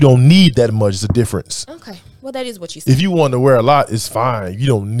say is you don't need that much. It's a difference. Okay. Well, that is what you said. If you want to wear a lot, it's fine. You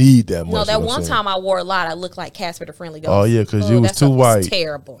don't need that much. No, that one time I wore a lot, I looked like Casper the Friendly Ghost. Oh, yeah, because it was too white.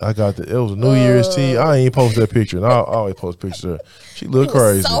 Terrible. I got it was a New Year's tea. I ain't post that picture. And I always post pictures of her. She looked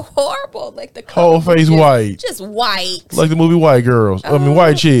crazy. So horrible. Like the whole face white. Just white. Like the movie White Girls.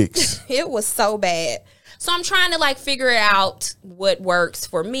 White Chicks. It was so bad. So I'm trying to like figure out what works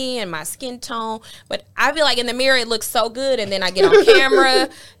for me and my skin tone. But I feel like in the mirror it looks so good, and then I get on camera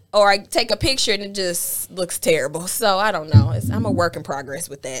or I take a picture and it just looks terrible. So I don't know. I'm a work in progress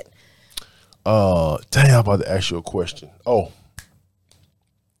with that. Dang, I'm about to ask you a question. Oh.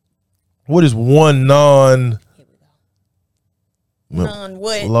 What is one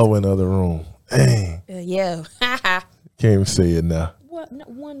what? Low in the other room. Dang. Yeah. Can't even say it now. What? No,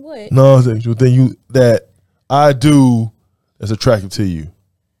 one what? No, the thing that I do that's attractive to you.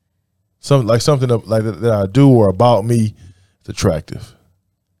 Something that I do or about me is attractive.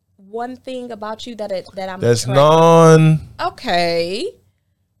 One thing about you that's attractive. Okay.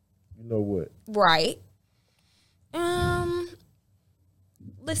 You know what? Right.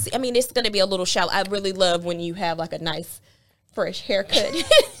 Let's see. I mean, it's gonna be a little shallow. I really love when you have like a nice, fresh haircut,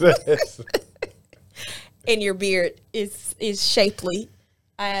 and your beard is shapely.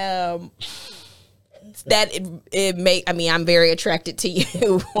 I'm very attracted to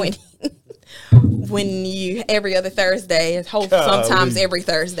you when you every other Thursday, sometimes every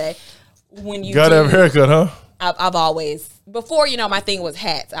Thursday when you gotta have a haircut, huh? I've always before my thing was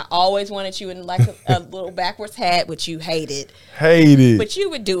hats. I always wanted you in like a little backwards hat, which you hated, but you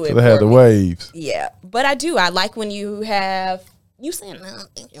would do it. So they had the waves. Yeah, but I do. I like when you saying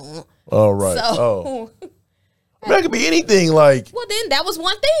nothing. All right. So, that could be anything. Like, well, then that was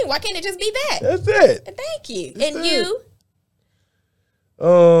one thing. Why can't it just be that? That's it. Thank you. And you?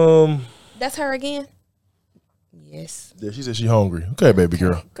 That's her again. Yes. Yeah, she said she hungry. Okay, baby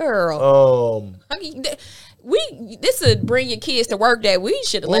girl. Girl. This would bring your kids to work day. We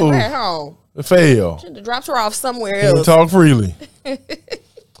should have left her at home. It failed. Should have dropped her off somewhere else. You talk freely.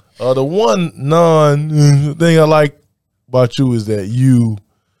 The one thing I like about you is that you,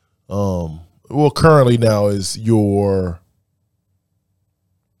 currently now is your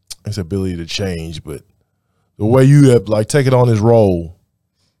ability to change, but the way you have like taken on this role,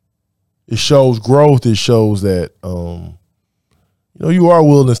 it shows growth. It shows that you are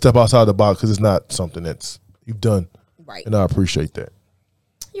willing to step outside the box because it's not something that's you've done, right? And I appreciate that.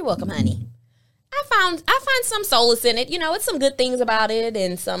 You're welcome, honey. I find some solace in it. It's some good things about it,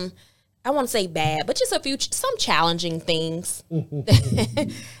 and some I won't say bad, but just some challenging things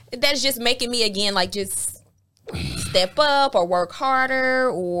that's just making me again like just step up or work harder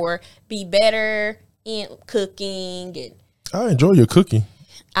or be better in cooking. And I enjoy your cooking.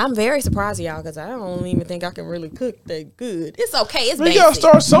 I'm very surprised, y'all, because I don't even think I can really cook that good. It's okay. It's basic. You gotta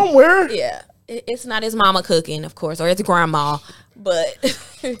start somewhere. Yeah, it's not his mama cooking, of course, or it's grandma. But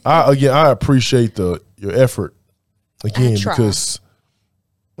I appreciate your effort again because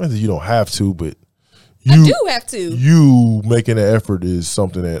you don't have to, but I do have to. You making an effort is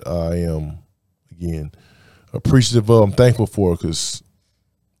something that I am again appreciative of. I'm thankful for because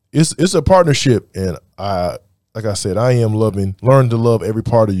it's a partnership, and like I said, I am learning to love every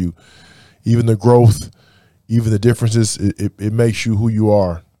part of you, even the growth, even the differences. It makes you who you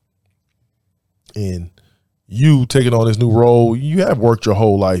are. And you taking on this new role, you have worked your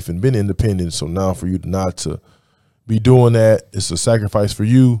whole life and been independent. So now for you not to be doing that, it's a sacrifice for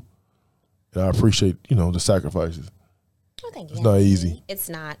you. And I appreciate, the sacrifices. Well, thank you. It's not easy. It's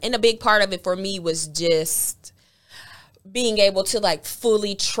not. And a big part of it for me was just being able to like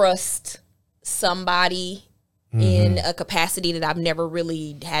fully trust somebody in a capacity that I've never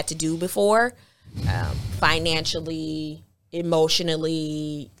really had to do before, financially,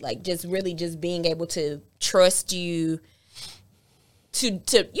 emotionally, like just really just being able to trust you to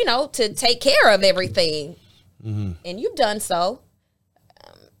take care of everything. And you've done so.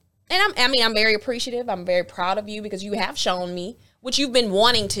 And I'm very appreciative. I'm very proud of you because you have shown me what you've been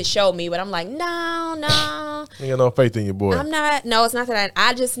wanting to show me, but I'm like, no. You got no faith in your boy. I'm not. No, it's not that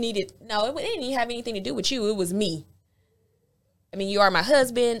I just needed. No, it didn't even have anything to do with you. It was me. I mean, you are my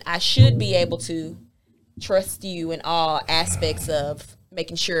husband. I should be able to trust you in all aspects of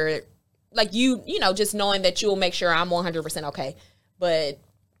making sure, like just knowing that you'll make sure I'm 100% okay. But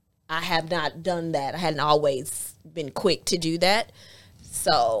I have not done that. I hadn't always been quick to do that.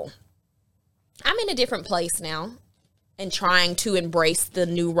 So I'm in a different place now. And trying to embrace the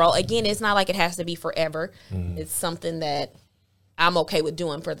new role. Again, it's not like it has to be forever. It's something that I'm okay with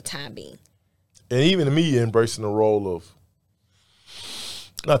doing for the time being. And even me embracing the role of,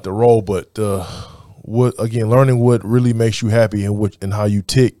 not the role, but learning what really makes you happy and how you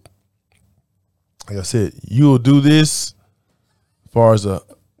tick. Like I said, you'll do this as far as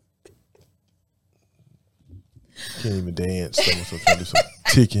can't even dance. So I'm trying to do some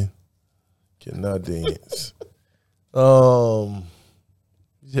ticking. Cannot dance.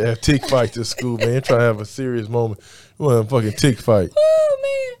 Yeah, tick fights at school, man. Try to have a serious moment. You want a fucking tick fight. Oh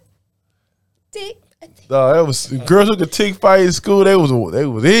man. Tick. Nah, that was girls who could tick fight in school, they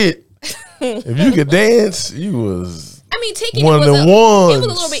was it. If you could dance, you was I mean, ticking one of the ones. It was a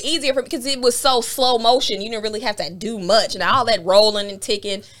little bit easier because it was so slow motion. You didn't really have to do much. And all that rolling and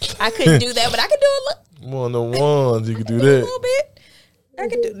ticking, I couldn't do that, but I could do a little. One of the ones you could do that. A little bit. I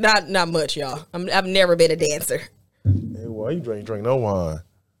could do not much, y'all. I've never been a dancer. Hey, why you drink no wine?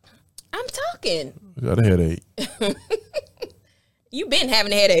 I'm talking. I got a headache. You've been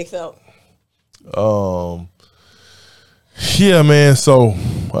having a headache, so. Yeah, man. So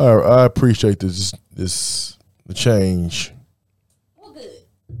I appreciate the change. Well, good.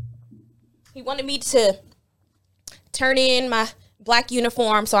 He wanted me to turn in my black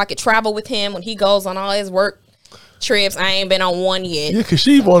uniform so I could travel with him when he goes on all his work trips. I ain't been on one yet. Yeah,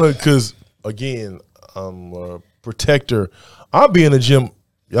 because again, I'm a protector. I'll be in the gym.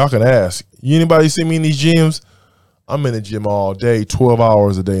 Y'all can ask. Anybody see me in these gyms? I'm in the gym all day, 12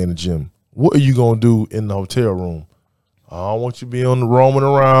 hours a day in the gym. What are you going to do in the hotel room? I don't want you to be on the roaming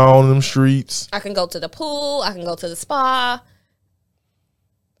around in them streets. I can go to the pool. I can go to the spa.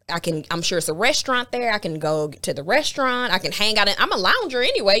 I'm sure it's a restaurant there. I can go to the restaurant. I can hang out. I'm a lounger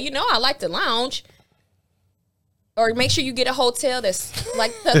anyway. You know, I like to lounge. Or make sure you get a hotel that's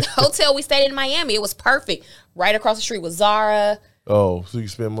like the hotel we stayed in Miami. It was perfect. Right across the street was Zara. Oh, so you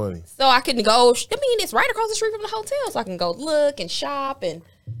spend money. So I can go. I mean, it's right across the street from the hotel. So I can go look and shop. And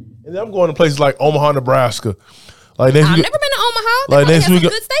then I'm going to places like Omaha, Nebraska. Like I've never been to Omaha. Like next week,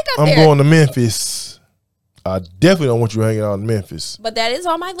 good steak out I'm going to Memphis. I definitely don't want you hanging out in Memphis. But that is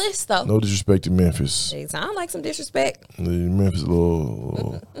on my list, though. No disrespect to Memphis. They sound like some disrespect. Memphis, a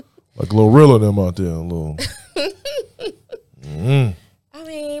little like Glorilla them out there, a little. I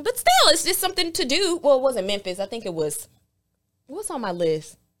mean, but still, it's just something to do. Well, it wasn't Memphis. I think it was. What's on my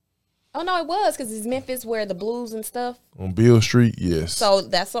list? Oh no, it was because it's Memphis where the blues and stuff on Beale Street. Yes. So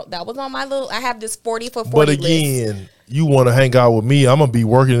that was on my little. I have this 40 for 40. But again, list. You want to hang out with me? I'm gonna be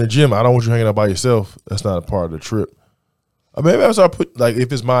working in the gym. I don't want you hanging out by yourself. That's not a part of the trip. I mean, maybe I'll start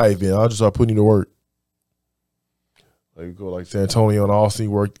if it's my event, I'll just start putting you to work. Like you go like San Antonio and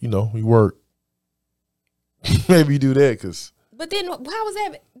Austin, work. You know, you work. Maybe you do that because. But then, how is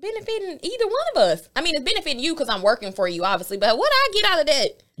that benefiting either one of us? I mean, it's benefiting you because I'm working for you, obviously. But what do I get out of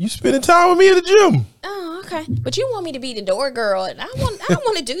that? You spending time with me at the gym. Oh, okay. But you want me to be the door girl, and I don't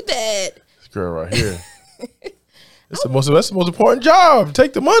want to do that. This girl right here. That's the most important job.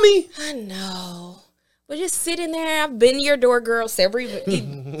 Take the money. I know. But just sitting there. I've been your door girl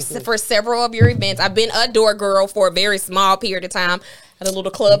for several of your events. I've been a door girl for a very small period of time at a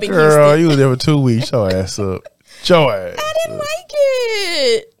little club in Houston. Girl, you was there for 2 weeks. Show ass up. Show ass. I didn't like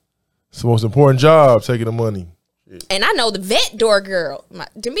it. It's the most important job, taking the money. And I know the vet door girl.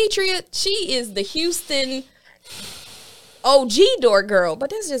 Demetria, she is the Houston OG door girl. But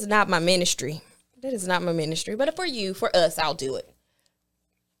that's just not my ministry. That is not my ministry. But for us, I'll do it.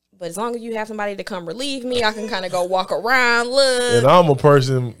 But as long as you have somebody to come relieve me, I can kind of go walk around, look. And I'm a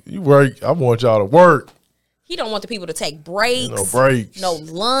person, you work, I want y'all to work. He don't want the people to take breaks. No breaks. No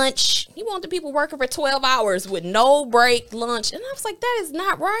lunch. He want the people working for 12 hours with no break, lunch. And I was like, that is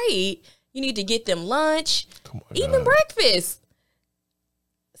not right. You need to get them lunch, even breakfast.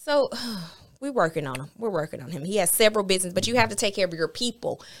 So we're working on him. We're working on him. He has several businesses, but you have to take care of your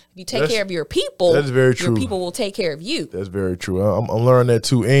people. If you take care of your people, that's very true. Your people will take care of you. That's very true. I'm learning that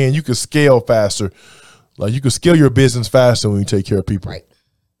too. And you can scale faster. Like you can scale your business faster when you take care of people. Right.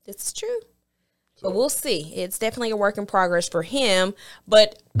 That's true. But we'll see. It's definitely a work in progress for him.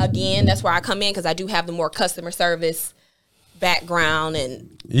 But again, that's where I come in because I do have the more customer service background,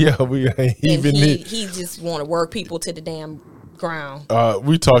 and yeah, we ain't even. He just want to work people to the damn ground.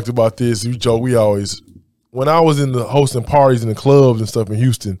 We talked about this. We joke. We always, when I was in the hosting parties in the clubs and stuff in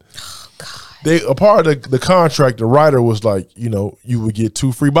Houston, a part of the contract, the writer was like, you would get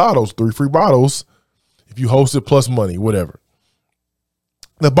 2 free bottles, 3 free bottles if you hosted plus money, whatever.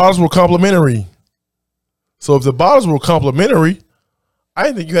 The bottles were complimentary. So if the bottles were complimentary, I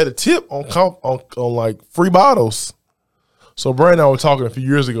didn't think you had a tip on like free bottles. So Brandi and I were talking a few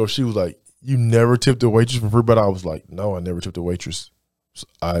years ago. She was like, "You never tipped a waitress for free?" But I was like, "No, I never tipped a waitress. So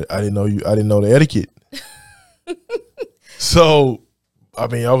I didn't know you. I didn't know the etiquette." So I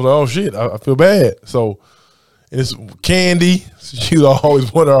mean, I was like, "Oh shit, I feel bad." So And it's Candy. She was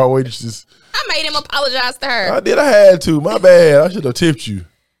always one of our waitresses. I made him apologize to her. I did. I had to. My bad. I should have tipped you.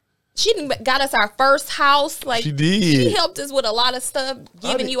 She got us our first house. Like she did. She helped us with a lot of stuff,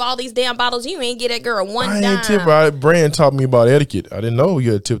 giving you all these damn bottles. You ain't get that girl one dime. I ain't tip her. Brand taught me about etiquette. I didn't know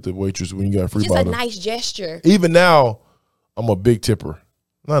you had to tip the waitress when you got a free bottle. Just a nice gesture. Even now, I'm a big tipper.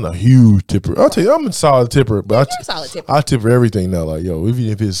 Not a huge tipper. I'll tell you, I'm a solid tipper, but I tip for everything now. Like, yo, even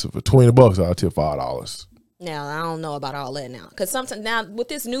if it's for $20, I'll tip $5. Now, I don't know about all that now. Because sometimes now with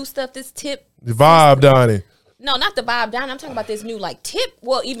this new stuff, this tip. The vibe dining. No, not the vibe dining. I'm talking about this new like tip.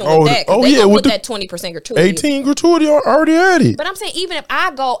 Well, even with that. They gonna put that 20% gratuity. 18 gratuity already at it. But I'm saying even if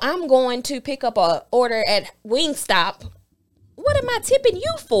I'm going to pick up a order at Wingstop. What am I tipping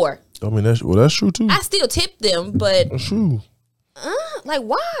you for? I mean, that's true too. I still tip them, but. That's true. Like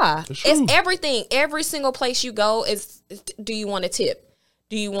why? It's everything. Every single place you go is. Do you want a tip?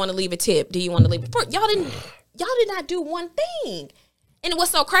 Do you want to leave a tip? Do you want to leave? Y'all did not do one thing. And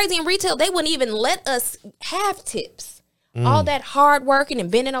what's so crazy in retail, they wouldn't even let us have tips. All that hard working and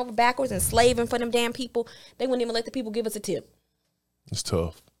bending over backwards and slaving for them damn people, they wouldn't even let the people give us a tip. It's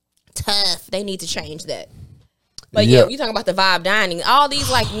tough. They need to change that. But yeah, you talking about the vibe dining. All these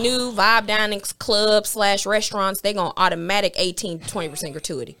like new vibe dining clubs / restaurants, they gonna automatic 18 to 20%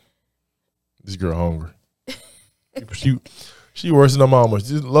 gratuity. This girl hungry. she worse than her mama.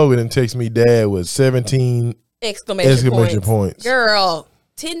 Logan and text me dad with 17 exclamation points. Girl,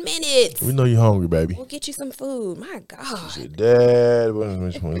 10 minutes. We know you're hungry, baby. We'll get you some food. My God. She said, dad,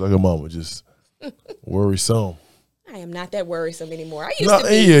 like a mama, just worrisome. I am not that worrisome anymore. I used to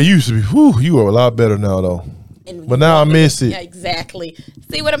be. Yeah, you used to be. Whew, you are a lot better now, though. But now I miss it. Yeah, exactly.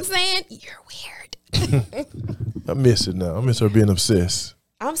 See what I'm saying? You're weird. I miss it now. I miss her being obsessed.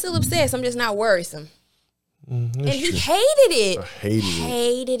 I'm still obsessed. I'm just not worrisome. And he hated it. I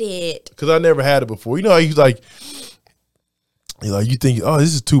hated it. Because I never had it before. You know, he's like, you think, oh,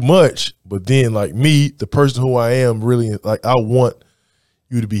 this is too much. But then, like me, the person who I am, really, like, I want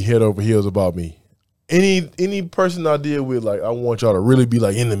you to be head over heels about me. Any person I deal with, like, I want y'all to really be,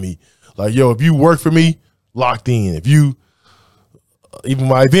 like, into me. Like, yo, if you work for me, locked in. If you, even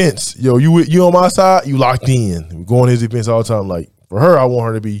my events, yo, you on my side, you locked in. We go on his events all the time. Like, for her, I want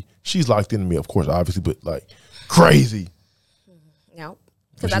her to be, she's locked into me, of course, obviously, but, like, crazy. No.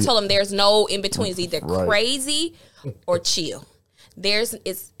 Because I told him there's no in between. It's either crazy or chill.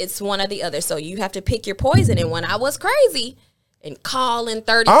 It's one or the other. So you have to pick your poison. And when I was crazy and calling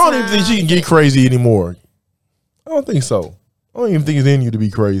 30 times. I don't even think she can get crazy anymore. I don't think so. I don't even think it's in you to be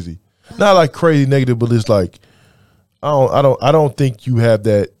crazy. Not like crazy negative, but it's like I don't think you have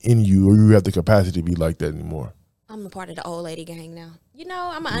that in you, or you have the capacity to be like that anymore. I'm a part of the old lady gang now. You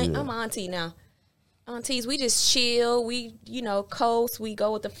know, I'm an auntie now. Aunties, we just chill. We, coast. We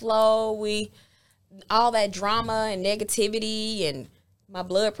go with the flow. All that drama and negativity and my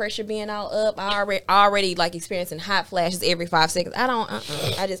blood pressure being all up. I already like experiencing hot flashes every 5 seconds. I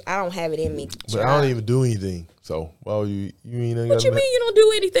don't have it in me. But I don't even do anything. So, well, you ain't. What you mean you don't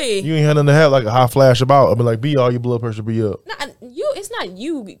do anything? You ain't had nothing to have like a hot flash about. I mean, like, all your blood pressure be up. No, it's not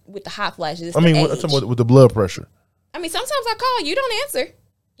you with the hot flashes. I'm talking about with the blood pressure. I mean, sometimes I call, you don't answer.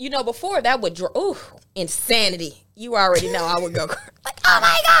 Before that would insanity. You already know I would go like, oh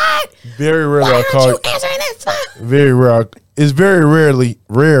my God. Very rarely Why I call aren't you answering this phone? Very rare. It's very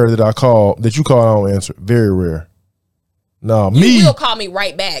rare that I call, that you call and I don't answer. Very rare. No, me. You will call me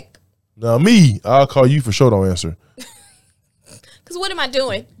right back. No, me. I'll call you for sure, don't answer. Because what am I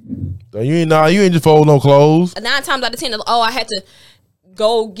doing? You ain't just folding no clothes. 9 times out of 10, I had to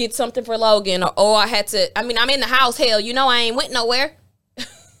go get something for Logan, or I had to, I'm in the house, hell, I ain't went nowhere.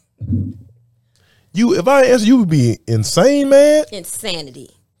 If I answer, you would be insane, man. Insanity.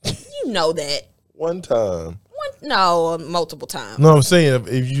 You know that. One time. No, multiple times. No, I'm saying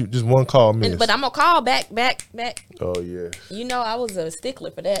if you just one call miss. But I'm gonna call back. Oh yeah. I was a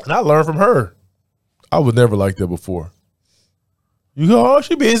stickler for that. And I learned from her. I was never like that before. You go, oh,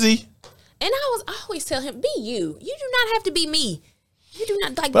 she busy. And I always tell him, be you. You do not have to be me. You do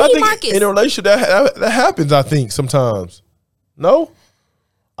not like. But be I think Marcus. in a relationship that happens. I think sometimes. No.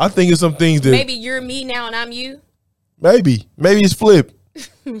 I think it's some things that maybe you're me now and I'm you. Maybe it's flipped.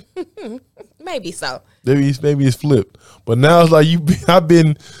 Maybe so. Maybe it's flipped. But now it's like I've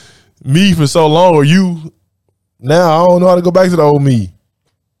been me for so long, or you. Now I don't know how to go back to the old me.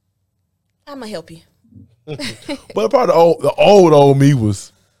 I'm gonna help you. But part of the old me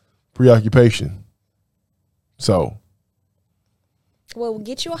was preoccupation. So. Well,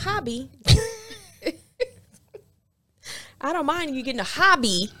 get you a hobby. I don't mind you getting a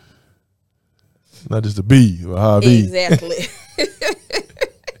hobby. Not just a bee, a hobby. Exactly.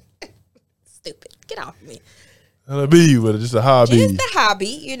 Stupid. Get off me. Not a bee, but just a hobby. Just a hobby,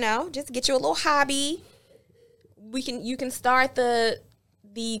 you know. Just get you a little hobby. You can start the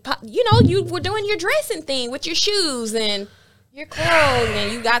you were doing your dressing thing with your shoes and your clothes,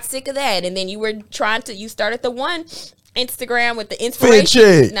 and you got sick of that, and then you started the one Instagram with the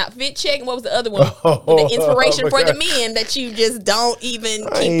inspiration, not fit check. And what was the other one? With the inspiration for the men that you just don't even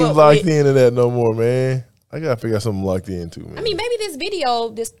I keep ain't up locked with. into that no more, man. I gotta figure out something locked into, man. I mean, maybe this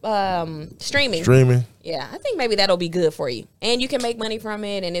streaming. Streaming. Yeah, I think maybe that'll be good for you, and you can make money from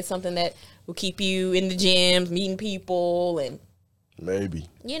it, and it's something that will keep you in the gyms, meeting people, and maybe.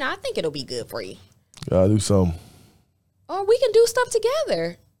 I think it'll be good for you. Gotta do something. Or we can do stuff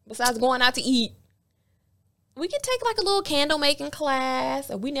together besides going out to eat. We could take like a little candle making class.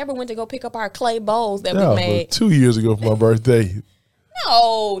 We never went to go pick up our clay bowls that we made 2 years ago for my birthday.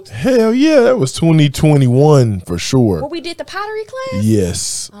 No. Hell yeah, that was 2021 for sure. Where we did the pottery class?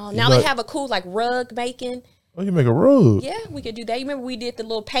 Yes. Oh, now they have a cool like rug making. Oh, you make a rug? Yeah, we could do that. You remember we did the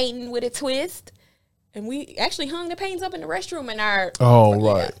little painting with a twist? And we actually hung the paintings up in the restroom in our... Oh,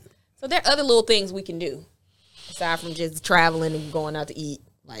 right. So there are other little things we can do. Aside from just traveling and going out to eat.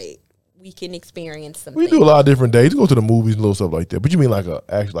 Like, we can experience something. We do a lot of different days. We go to the movies and little stuff like that. But you mean like a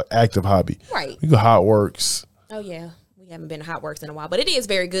actual active hobby? Right. We go Hot Works. Oh, yeah. We haven't been to Hot Works in a while. But it is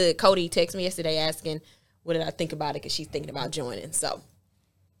very good. Cody texted me yesterday asking, what did I think about it? Because she's thinking about joining. So,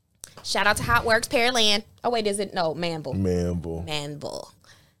 shout out to Hot Works, Pearland. Oh, wait, is it? No, Manville. Manville.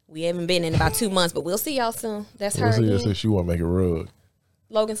 We haven't been in about 2 months, but we'll see y'all soon. That's her again. Said she want to make a rug.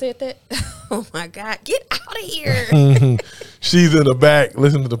 Logan said that? Oh, my God. Get out of here. She's in the back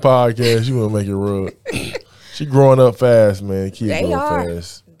listening to the podcast. She want to make a rug. She growing up fast, man. Kids growing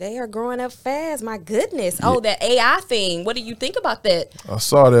fast. They are growing up fast. My goodness. Yeah. Oh, that AI thing. What do you think about that? I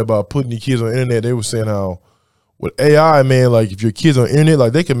saw that about putting your kids on the internet. They were saying how with AI, man, like if your kids on the internet,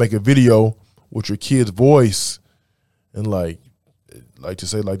 like they can make a video with your kid's voice and like to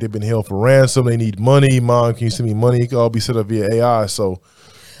say like they've been held for ransom. They need money. Mom, can you send me money? It could all be set up via AI. So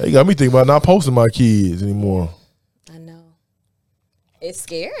they got me thinking about not posting my kids anymore. I know. It's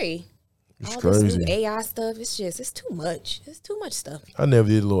scary. It's all crazy. This new AI stuff, it's too much. It's too much stuff. I never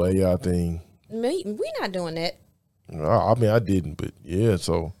did a little AI thing. We're not doing that. I mean, I didn't, but yeah,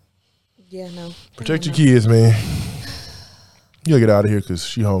 so. Yeah, no. Protect your kids, man. You gotta get out of here because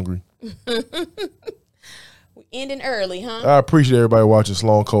she hungry. We ending early, huh? I appreciate everybody watching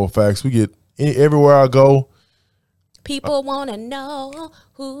Sloan Cold Facts. We get everywhere I go. People want to know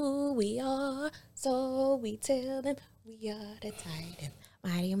who we are, so we tell them we are the Titan.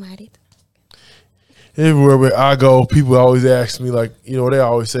 Mighty. Everywhere I go, people always ask me, like, they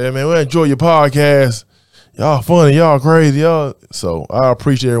always say, man, we enjoy your podcast. Y'all funny, y'all crazy, y'all. So I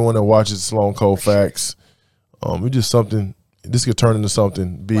appreciate everyone that watches Sloan Cold Facts. It's just something, this could turn into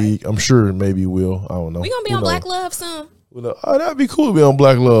something big. Right. I'm sure it maybe will. I don't know. We're going to be on Black Love soon. Oh, that'd be cool to be on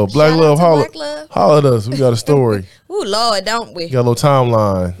Black Love. Black Love, holler at us. We got a story. Ooh, Lord, don't we? Got a little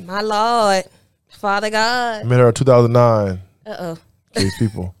timeline. My Lord. Father God. I met her in 2009. Uh-oh. Case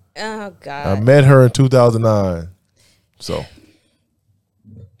people. Oh, God. I met her in 2009. So.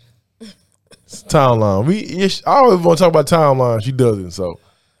 It's timeline. I always want to talk about timeline. She doesn't, so.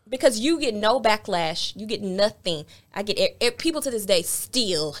 Because you get no backlash. You get nothing. I get people to this day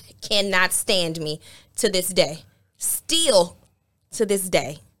still cannot stand me to this day. Still to this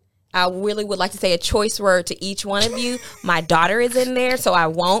day. I really would like to say a choice word to each one of you. My daughter is in there, so I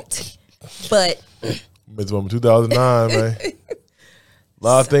won't. But. Met the woman 2009, man. A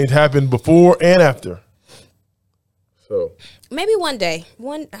lot of things happened before and after. So. Maybe one day.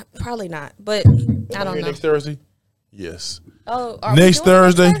 Probably not, but I don't know. Next Thursday? Yes. Oh, next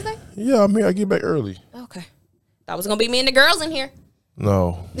Thursday? Yeah, I get back early. Okay. That was going to be me and the girls in here.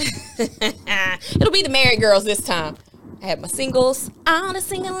 No. It'll be the married girls this time. I have my singles. All the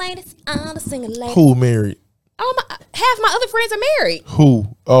single ladies. Who married? Half my other friends are married.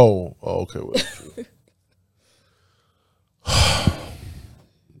 Who? Oh okay. Well,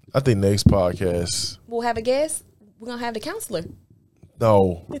 I think next podcast. We'll have a guest. We're going to have the counselor.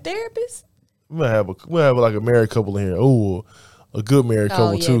 No. The therapist. We'll have like a married couple in here. Ooh, a good married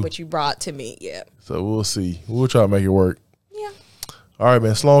couple too. What you brought to me, yeah. So we'll see. We'll try to make it work. Yeah. All right,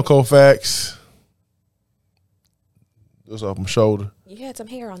 man. Sloan Cold Facts. That's off my shoulder. You had some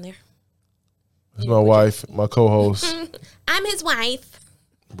hair on there. That's my wife, my co-host. I'm his wife.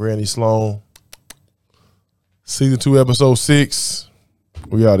 Brandi Sloan. Season 2, episode 6.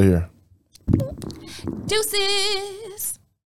 We out of here. Deuces.